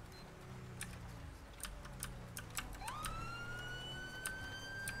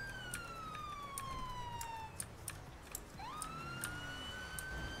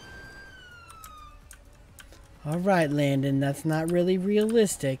 Alright, Landon, that's not really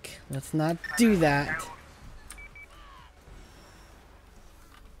realistic. Let's not do that.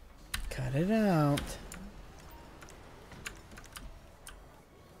 Cut it out.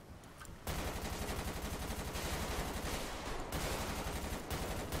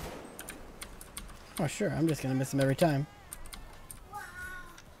 Oh, sure, I'm just gonna miss him every time.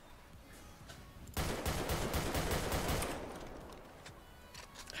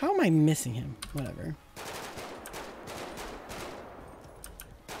 How am I missing him? Whatever.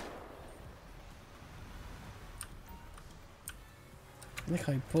 I like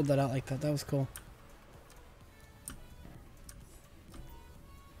how he pulled that out like that. That was cool.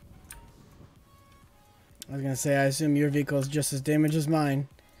 I was gonna say, I assume your vehicle is just as damaged as mine.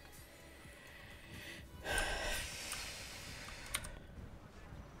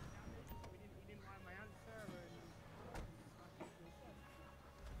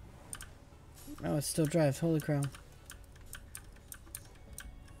 Oh, it still drives. Holy crow.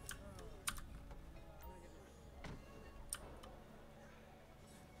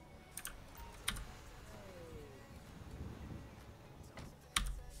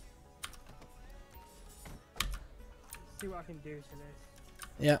 See what I can do to this.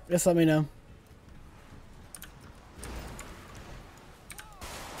 Yeah, just let me know.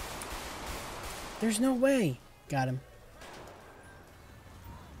 There's no way. Got him.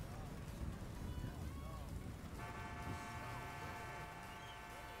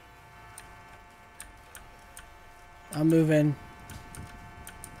 I'm moving.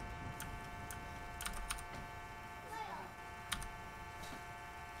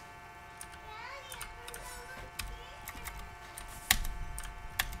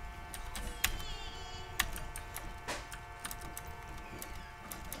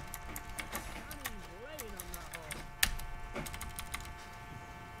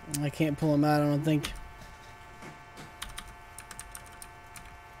 I can't pull him out, I don't think.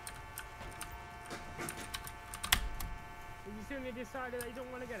 You soon they decided they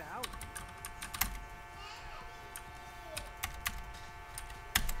don't want to get out.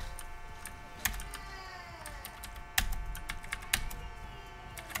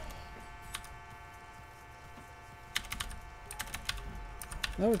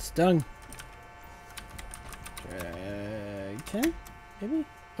 Oh, it's done. Okay, maybe?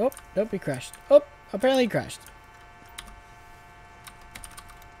 Oh, nope, he crashed. Oh, apparently he crashed.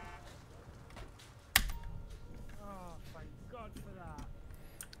 Oh, thank God for that.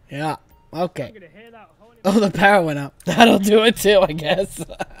 Yeah, okay. I'm gonna hear that horn. Oh, the power went up. That'll do it too, I guess.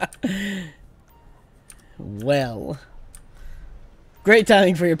 Well. Great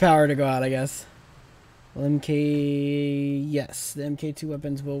timing for your power to go out, I guess. Well, MK... Yes, the MK2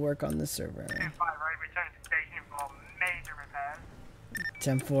 weapons will work on this server. 2-5 right, return to station for major repairs.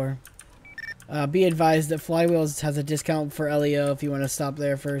 10-4. Be advised that Flywheels has a discount for LEO if you want to stop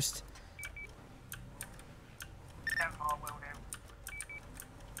there first. 10-4 will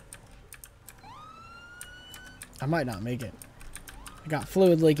do. I might not make it. I got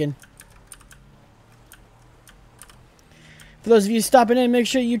fluid leaking. For those of you stopping in, make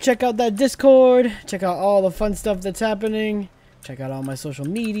sure you check out that Discord. Check out all the fun stuff that's happening. Check out all my social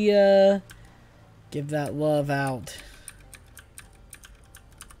media. Give that love out.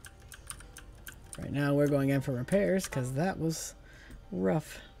 Right now, we're going in for repairs because that was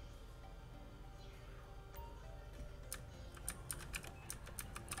rough.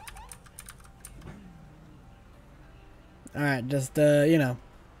 Alright, just, you know,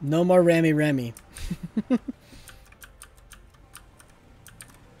 no more Rammy.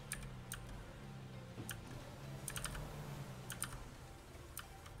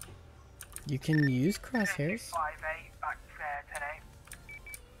 You can use crosshairs. 5-8 back today.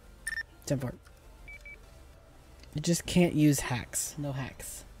 10-4. You just can't use hacks. No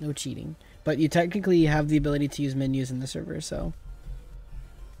hacks. No cheating. But you technically have the ability to use menus in the server, so...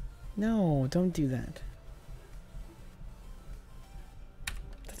 No, don't do that.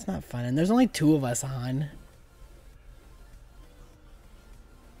 That's not fun. And there's only 2 of us on.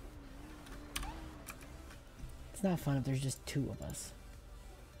 It's not fun if there's just 2 of us.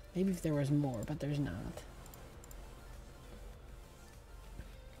 Maybe if there was more, but there's not.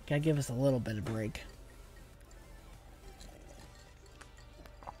 Gotta give us a little bit of break.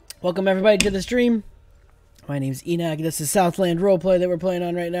 Welcome everybody to the stream. My name's Enoch. This is Southland Roleplay that we're playing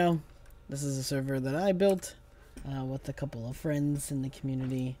on right now. This is a server that I built with a couple of friends in the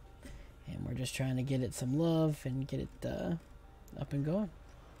community. And we're just trying to get it some love and get it up and going.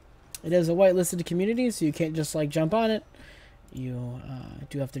 It is a whitelisted community, so you can't just like jump on it. You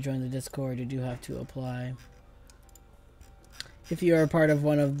do have to join the Discord. You do have to apply. If you are a part of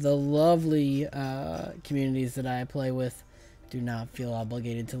one of the lovely communities that I play with, do not feel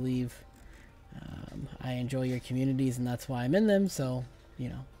obligated to leave. I enjoy your communities, and that's why I'm in them, so, you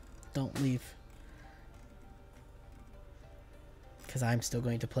know, don't leave. Because I'm still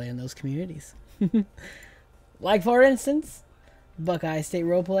going to play in those communities. Like, for instance, Buckeye State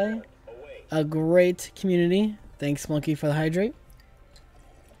Roleplay. A great community. Thanks, Monkey, for the hydrate.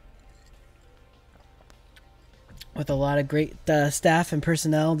 With a lot of great staff and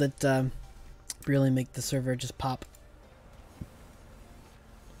personnel that really make the server just pop.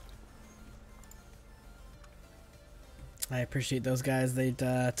 I appreciate those guys. They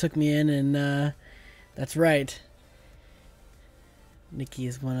took me in, and that's right. Nikki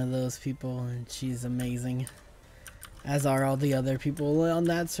is one of those people, and she's amazing. As are all the other people on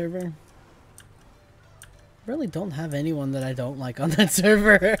that server. Really don't have anyone that I don't like on that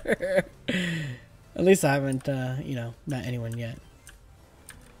server. At least I haven't, you know, met anyone yet.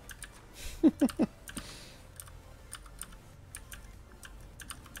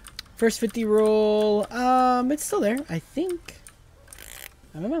 First 50 roll. It's still there, I think.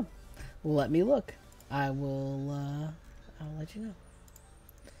 I don't know. Let me look. I'll let you know.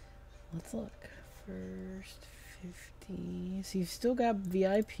 Let's look. First 50. So you've still got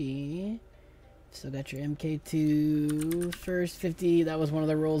VIP. Still got your MK2. First 50. That was one of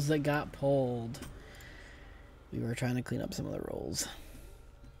the rolls that got pulled. We were trying to clean up some of the rolls.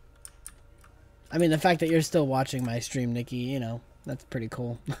 I mean, the fact that you're still watching my stream, Nikki, you know, that's pretty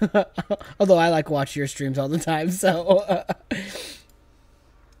cool. Although I like watch your streams all the time, so...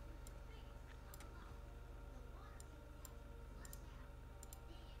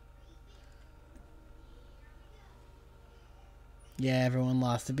 Yeah, everyone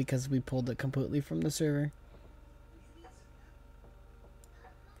lost it because we pulled it completely from the server.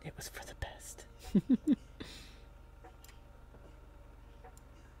 It was for the best.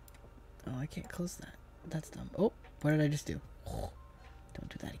 Oh, I can't close that. That's dumb. Oh, what did I just do? Oh, don't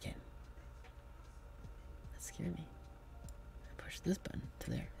do that again. That scared me. I pushed this button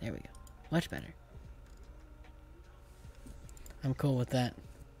to there. There we go. Much better. I'm cool with that.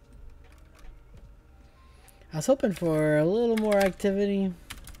 I was hoping for a little more activity,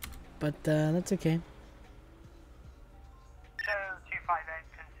 but that's okay.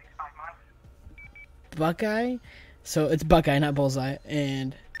 258 miles. Buckeye? So it's Buckeye, not Bullseye,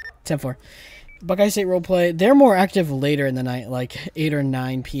 and 10-4. Buckeye State Roleplay, they're more active later in the night, like 8 or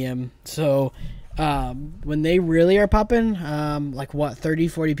 9 p.m. So when they really are popping, like what, 30,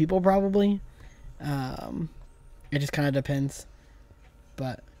 40 people probably? It just kind of depends.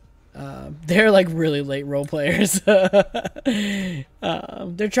 But... they're like really late role players. They're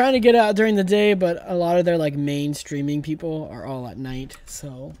trying to get out during the day, but a lot of their like main streaming people are all at night.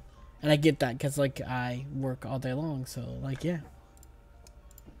 So, and I get that because like I work all day long. So like, yeah.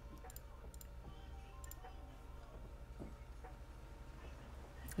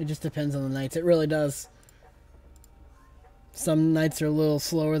 It just depends on the nights. It really does. Some nights are a little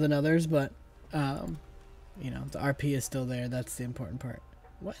slower than others, but you know, the RP is still there. That's the important part.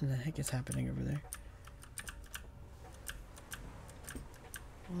 What in the heck is happening over there?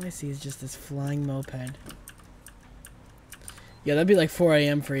 All I see is just this flying moped. Yeah, that'd be like 4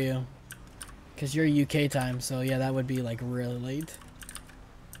 a.m. for you. Because you're UK time, so yeah, that would be like really late.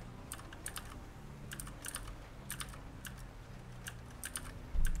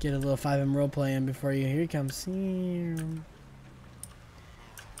 Get a little 5M roleplay in before you. Here he comes. Ooh,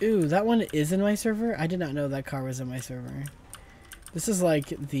 that one is in my server? I did not know that car was in my server. This is like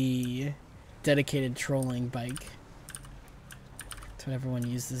the dedicated trolling bike. That's what everyone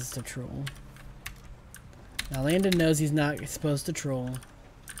uses to troll. Now Landon knows he's not supposed to troll.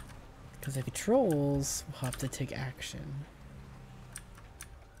 Because if he trolls, we'll have to take action.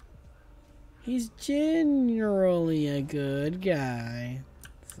 He's generally a good guy.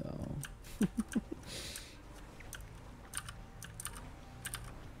 So...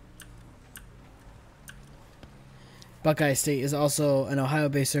 Buckeye State is also an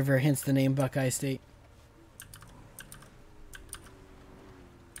Ohio-based server, hence the name Buckeye State.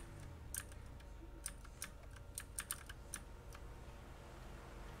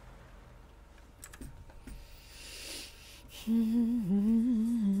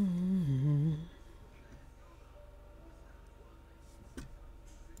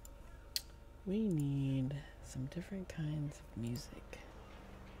 We need some different kinds of music.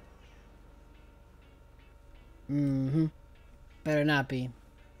 Better not be.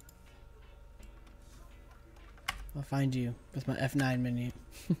 I'll find you with my F9 menu.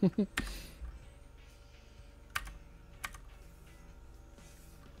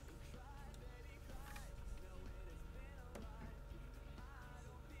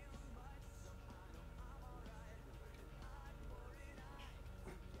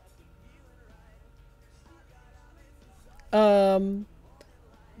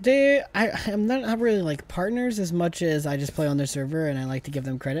 I'm not really like partners as much as I just play on their server, and I like to give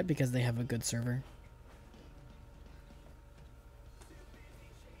them credit because they have a good server.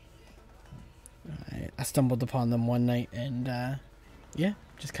 I stumbled upon them one night, and yeah,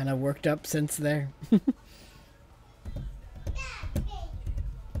 just kind of worked up since there.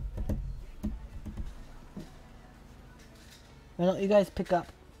 Why don't you guys pick up?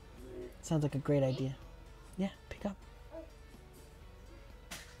 Sounds like a great idea. Yeah, pick up.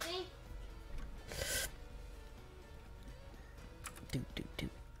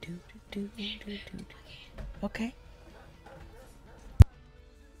 Okay.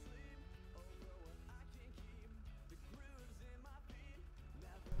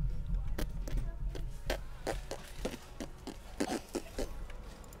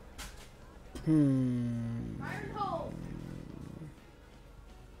 Hey,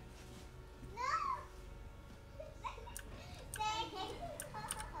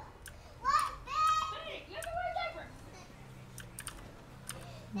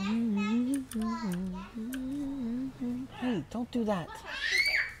 don't do that.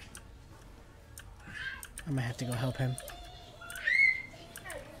 I might have to go help him.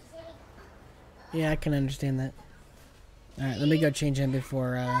 Yeah, I can understand that. Alright, let me go change him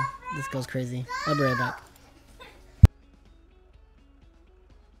before this goes crazy. I'll be right back.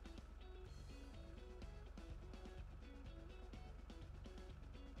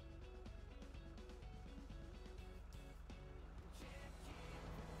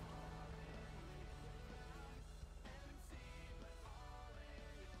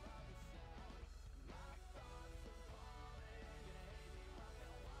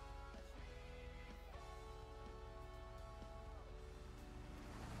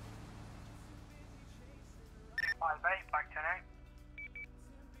 Back tonight.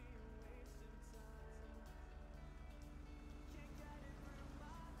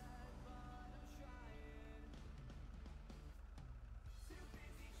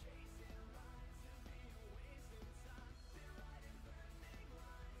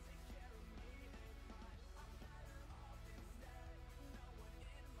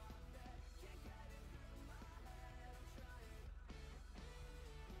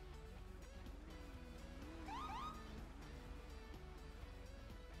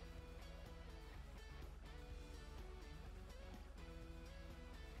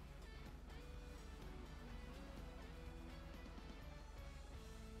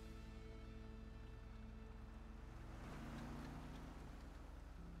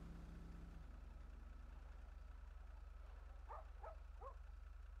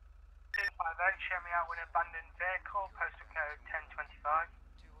 Show me out with an abandoned vehicle, postal code 1025.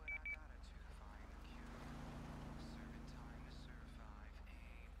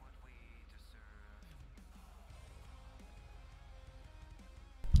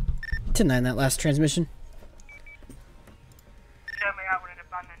 Denying that last transmission. Show me out with an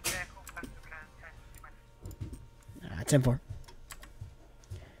abandoned vehicle, postal code 1020. 10-4.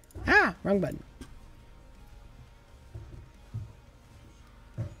 Ah, wrong button.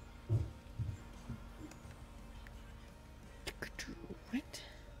 Right.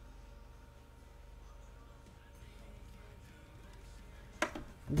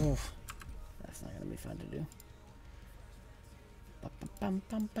 Oof. That's not gonna be fun to do. Bum,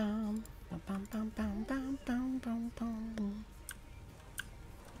 bum, bum. Bum, bum, bum, bum, bum, bum, bum, bum.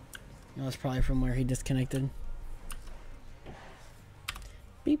 No, that's probably from where he disconnected.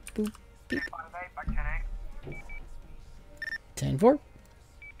 Beep boop beep. 10-4.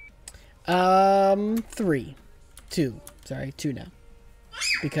 3. 2. Sorry, 2 now.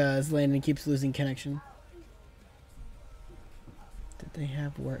 Because Landon keeps losing connection. Did they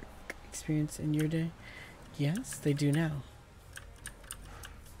have work experience in your day? Yes, they do now.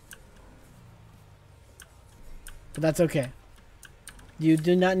 But that's okay. You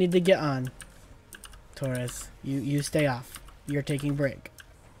do not need to get on, Torres. You stay off. You're taking break.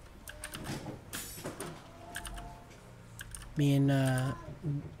 Me and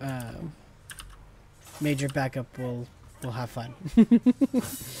Major Backup will have fun.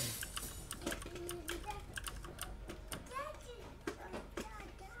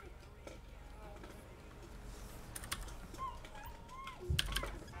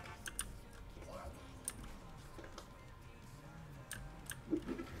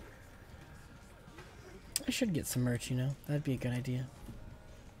 I should get some merch, you know? That'd be a good idea.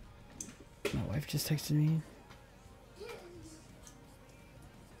 My wife just texted me.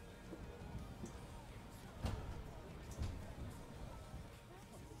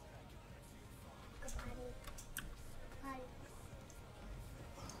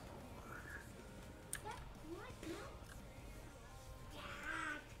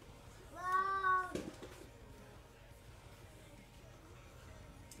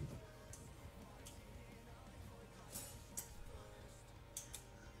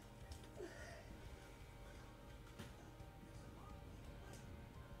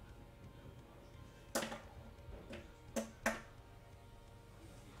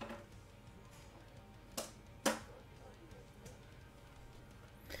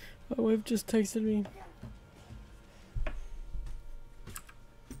 My wife just texted me.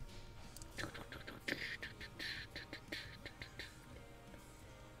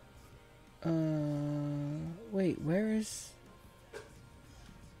 Wait, where is...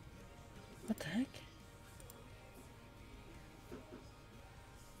 What the heck?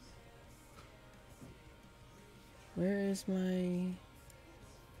 Where is my...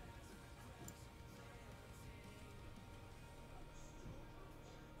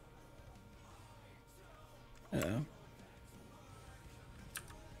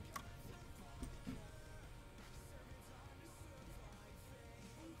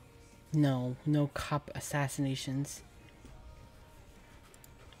 No, no cop assassinations.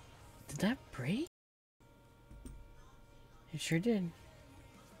 Did that break? It sure did.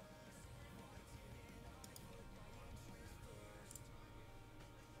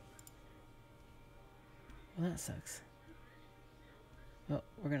 Well, that sucks. Well,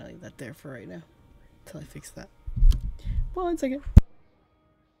 we're gonna leave that there for right now. Until I fix that. 1 second.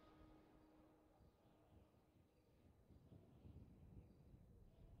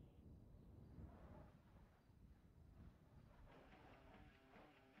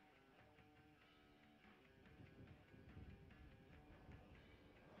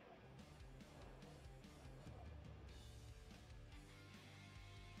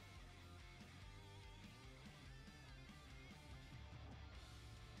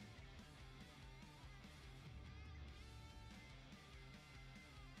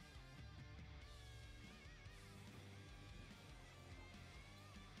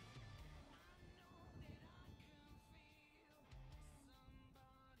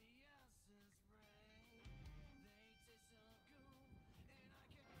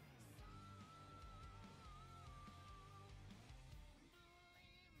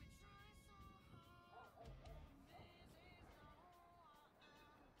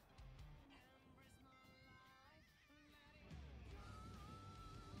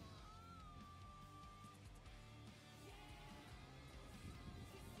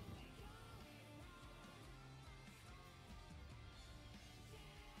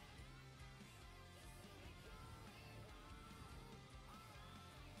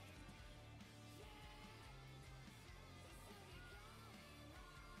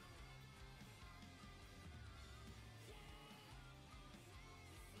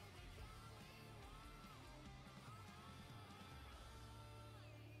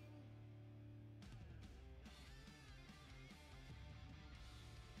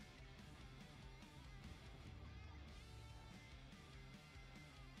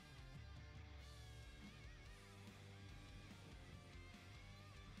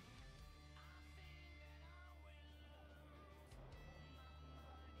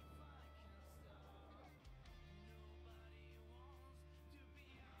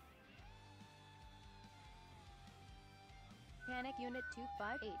 Panic Unit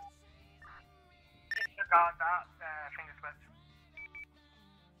 258. Disregard that, fingers crossed.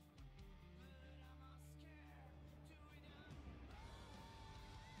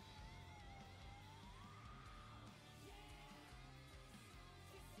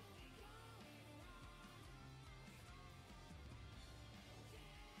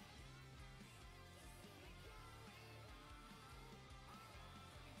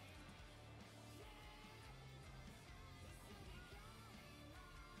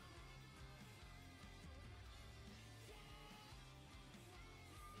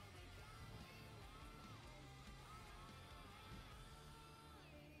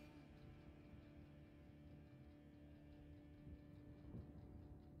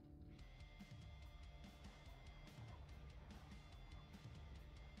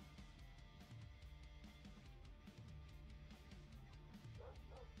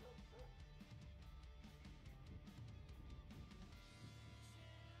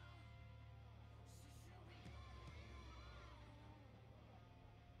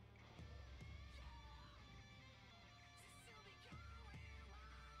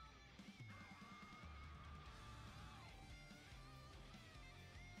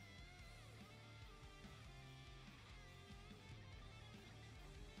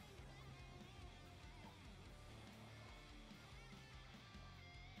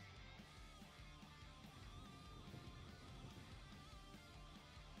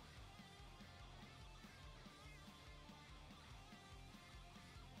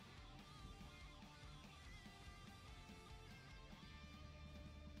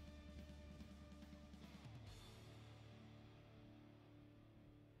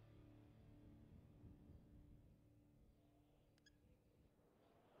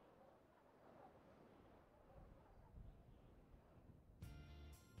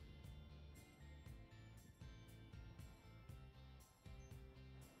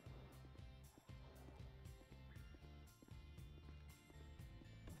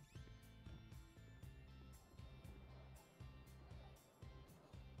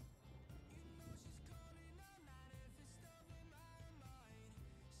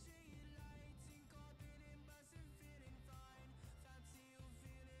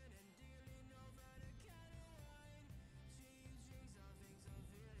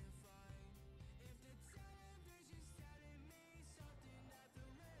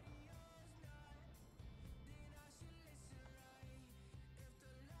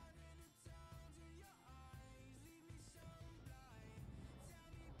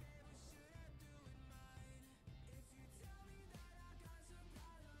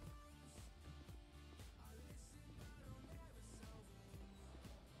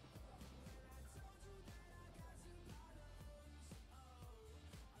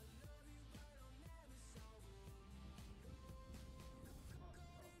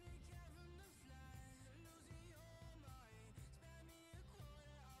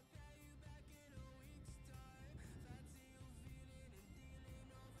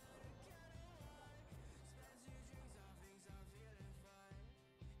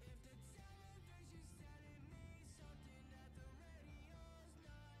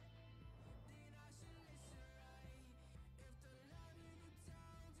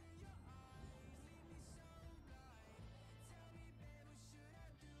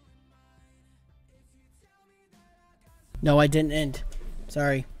 No, I didn't end.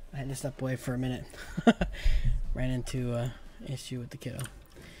 Sorry. I had to step away for a minute. Ran into an issue with the kiddo.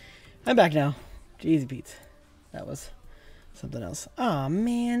 I'm back now. Jeez, Pete. That was something else. Aw,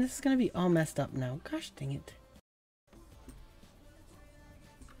 man. This is going to be all messed up now. Gosh dang it.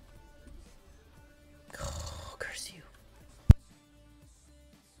 Oh, curse you.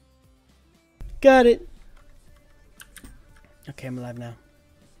 Got it. Okay, I'm alive now.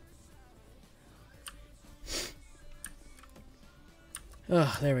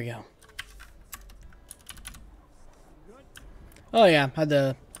 Oh, there we go. Oh yeah, had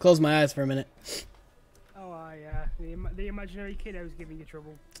to close my eyes for a minute. Oh, the imaginary kiddo's giving you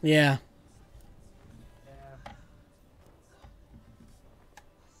trouble. Yeah. Yeah.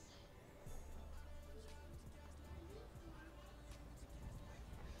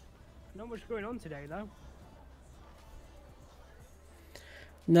 Not much going on today, though.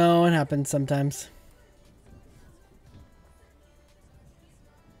 No, it happens sometimes.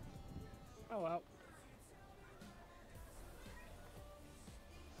 Oh well.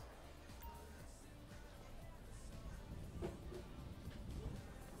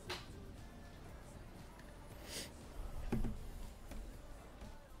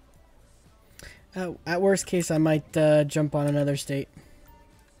 At worst case, I might jump on another state.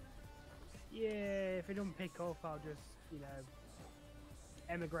 Yeah, if it don't pick up, I'll just, you know,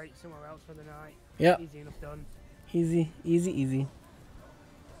 emigrate somewhere else for the night. Yep. Easy enough done. Easy, easy, easy.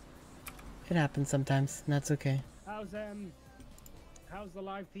 It happens sometimes, and that's okay. How's the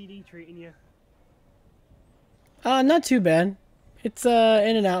live PD treating you? Not too bad. It's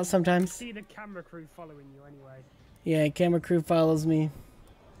in and out sometimes. See the camera crew following you anyway. Yeah, camera crew follows me.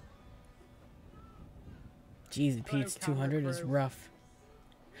 Jeez, Pete's 200 is rough.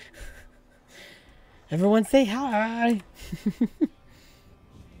 Everyone say hi.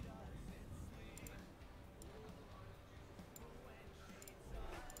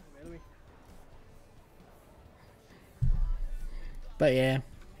 Really? But yeah.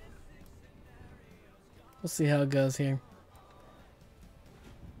 We'll see how it goes here.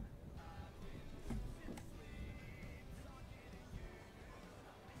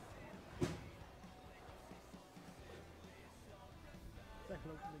 Take a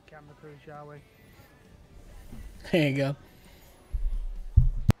look at the camera crew, shall we? There you go.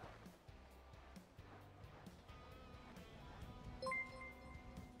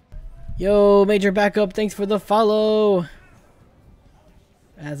 Yo, Major Backup, thanks for the follow.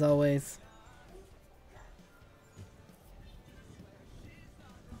 As always.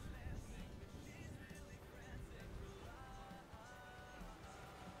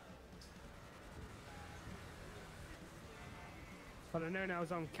 If I'd have known I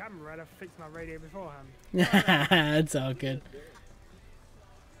was on camera, I'd have fixed my radio beforehand. It's all good.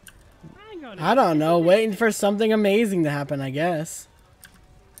 Hang on. I don't know, waiting for something amazing to happen, I guess.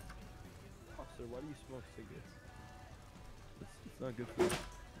 Officer, why do you smoke cigarettes? It's not good for you.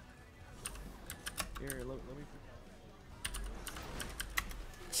 Here, let me...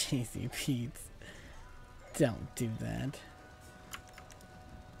 Cheesy Pete. Don't do that.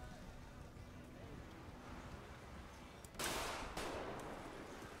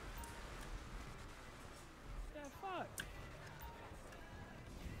 Yeah, fuck.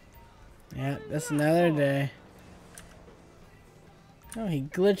 Yeah, that's another day. Oh, he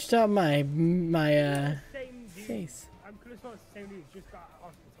glitched out my Same dude. face. I'm gonna suppose the same dude just got out of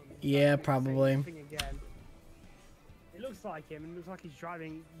hospital. Yeah, Same probably. thing again. It looks like him, and it looks like he's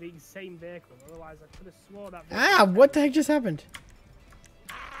driving the same vehicle. Otherwise, I could have swore that. Ah, what the heck just happened?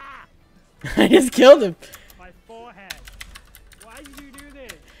 I just killed him. My forehead. Why did you do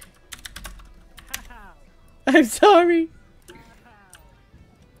this? How? I'm sorry. How?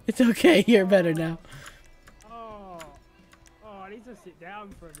 It's okay. You're better now. Oh, I need to sit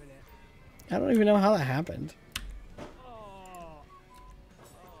down for a minute. I don't even know how that happened. Oh.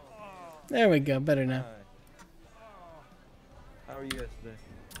 There we go. Better now. Hi. How are you guys today?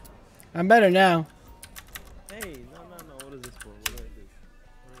 I'm better now. Hey, no. What is this for? What did I do?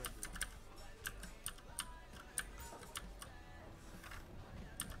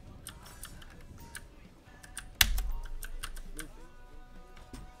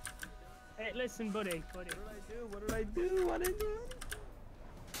 Hey, listen, buddy. What did I do? What did I do?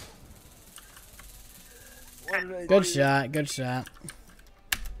 What did I Good do? shot. Good shot.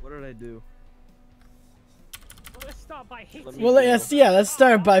 What did I do? Well, let's start by hitting. Let me Well, go. let's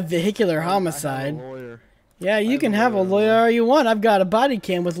start by vehicular I have a homicide. lawyer. Yeah, you have can a have a lawyer. lawyer all you want. I've got a body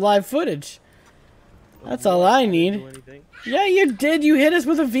cam with live footage. That's all I didn't need. do anything. Yeah, you did. You hit us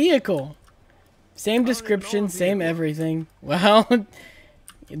with a vehicle. Same even know description, a same vehicle. everything. Well,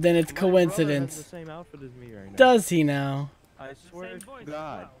 Then it's My brother has coincidence. the same outfit as me right now. Does he now? I swear Same to voice as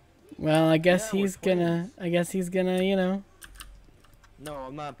God. well. Well, I guess Yeah, we're he's gonna. twins. I guess he's gonna. You know, No,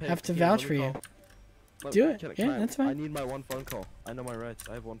 I'm not paying. have to Here, let vouch me for you. call- Do it. can Yeah, I- that's I fine. need my one phone call. I know my rights.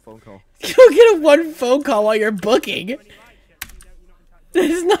 I have one phone call. You don't get a one phone call while you're booking. When he likes you,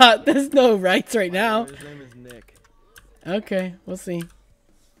 you're not entitled. There's no rights right now. His name is Nick. Okay, we'll see.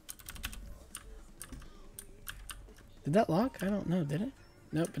 Did that lock? I don't know. Did it?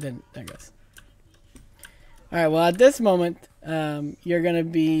 Nope, it didn't. There it goes. All right. Well, at this moment, you're gonna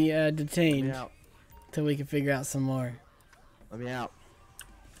be Let me detained out. till we can figure out some more. Let me out.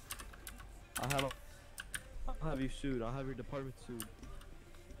 I'll have you sued. I'll have your department sued.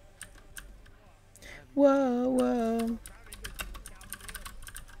 Whoa, whoa.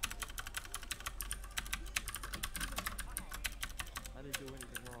 I didn't do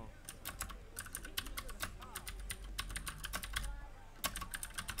anything wrong.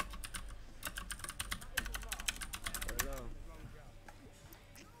 Hello.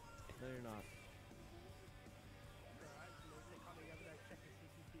 No, you're not.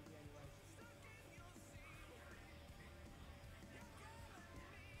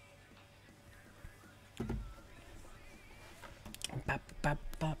 Bop, bop,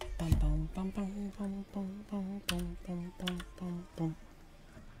 bop, bum, bum, bum, bum, bum, bum, bum, bum, bum, bum, bum, bum.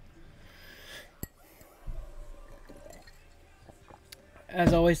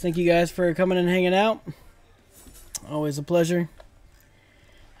 As always, thank you guys for coming and hanging out. Always a pleasure.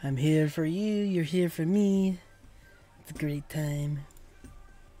 I'm here for you. You're here for me. It's a great time.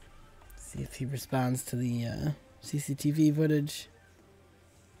 See if he responds to the CCTV footage.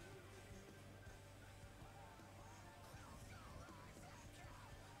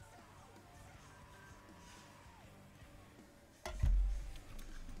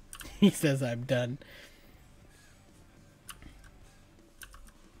 He says I'm done.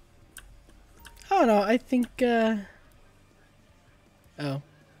 Oh no, I think oh.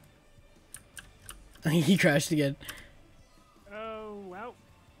 He crashed again. Oh, well.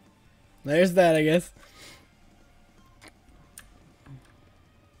 There's that, I guess.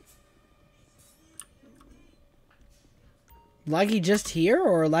 Laggy just here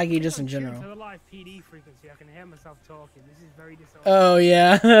or laggy just in I'm tuned general? To the live PD frequency, I can hear myself talking. This is very disorienting. Oh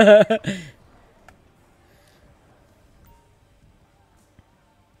yeah.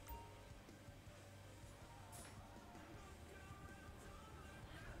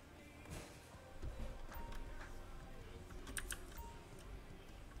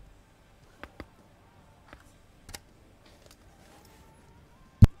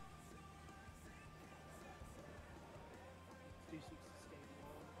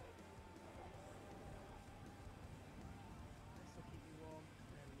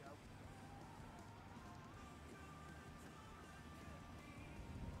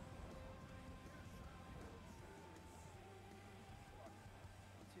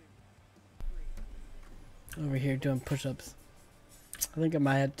 Over here doing push-ups. I think I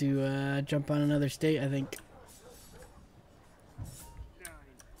might have to jump on another state, I think. 9,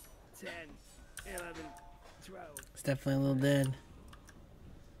 10, 11, 12, It's definitely a little dead.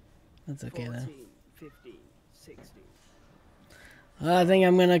 That's okay 14, though. 15, 16. I think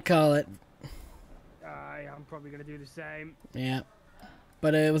I'm gonna call it. I'm probably going to do the same. Yeah.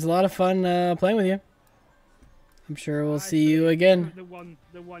 But it was a lot of fun playing with you. I'm sure we'll see Actually, you again. The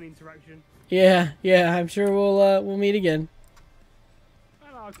one interaction. Yeah, I'm sure we'll meet again.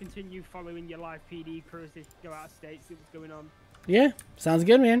 And I'll continue following your live PD crew as they go out of state, see what's going on. Yeah, sounds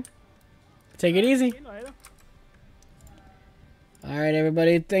good, man. Take it easy. See you later. Alright,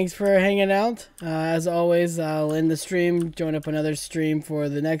 everybody. Thanks for hanging out. As always, I'll end the stream, join up another stream for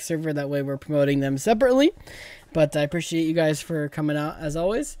the next server. That way we're promoting them separately. But I appreciate you guys for coming out, as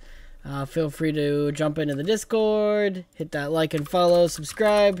always. Feel free to jump into the Discord, hit that like and follow,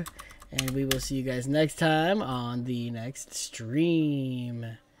 subscribe, and we will see you guys next time on the next stream.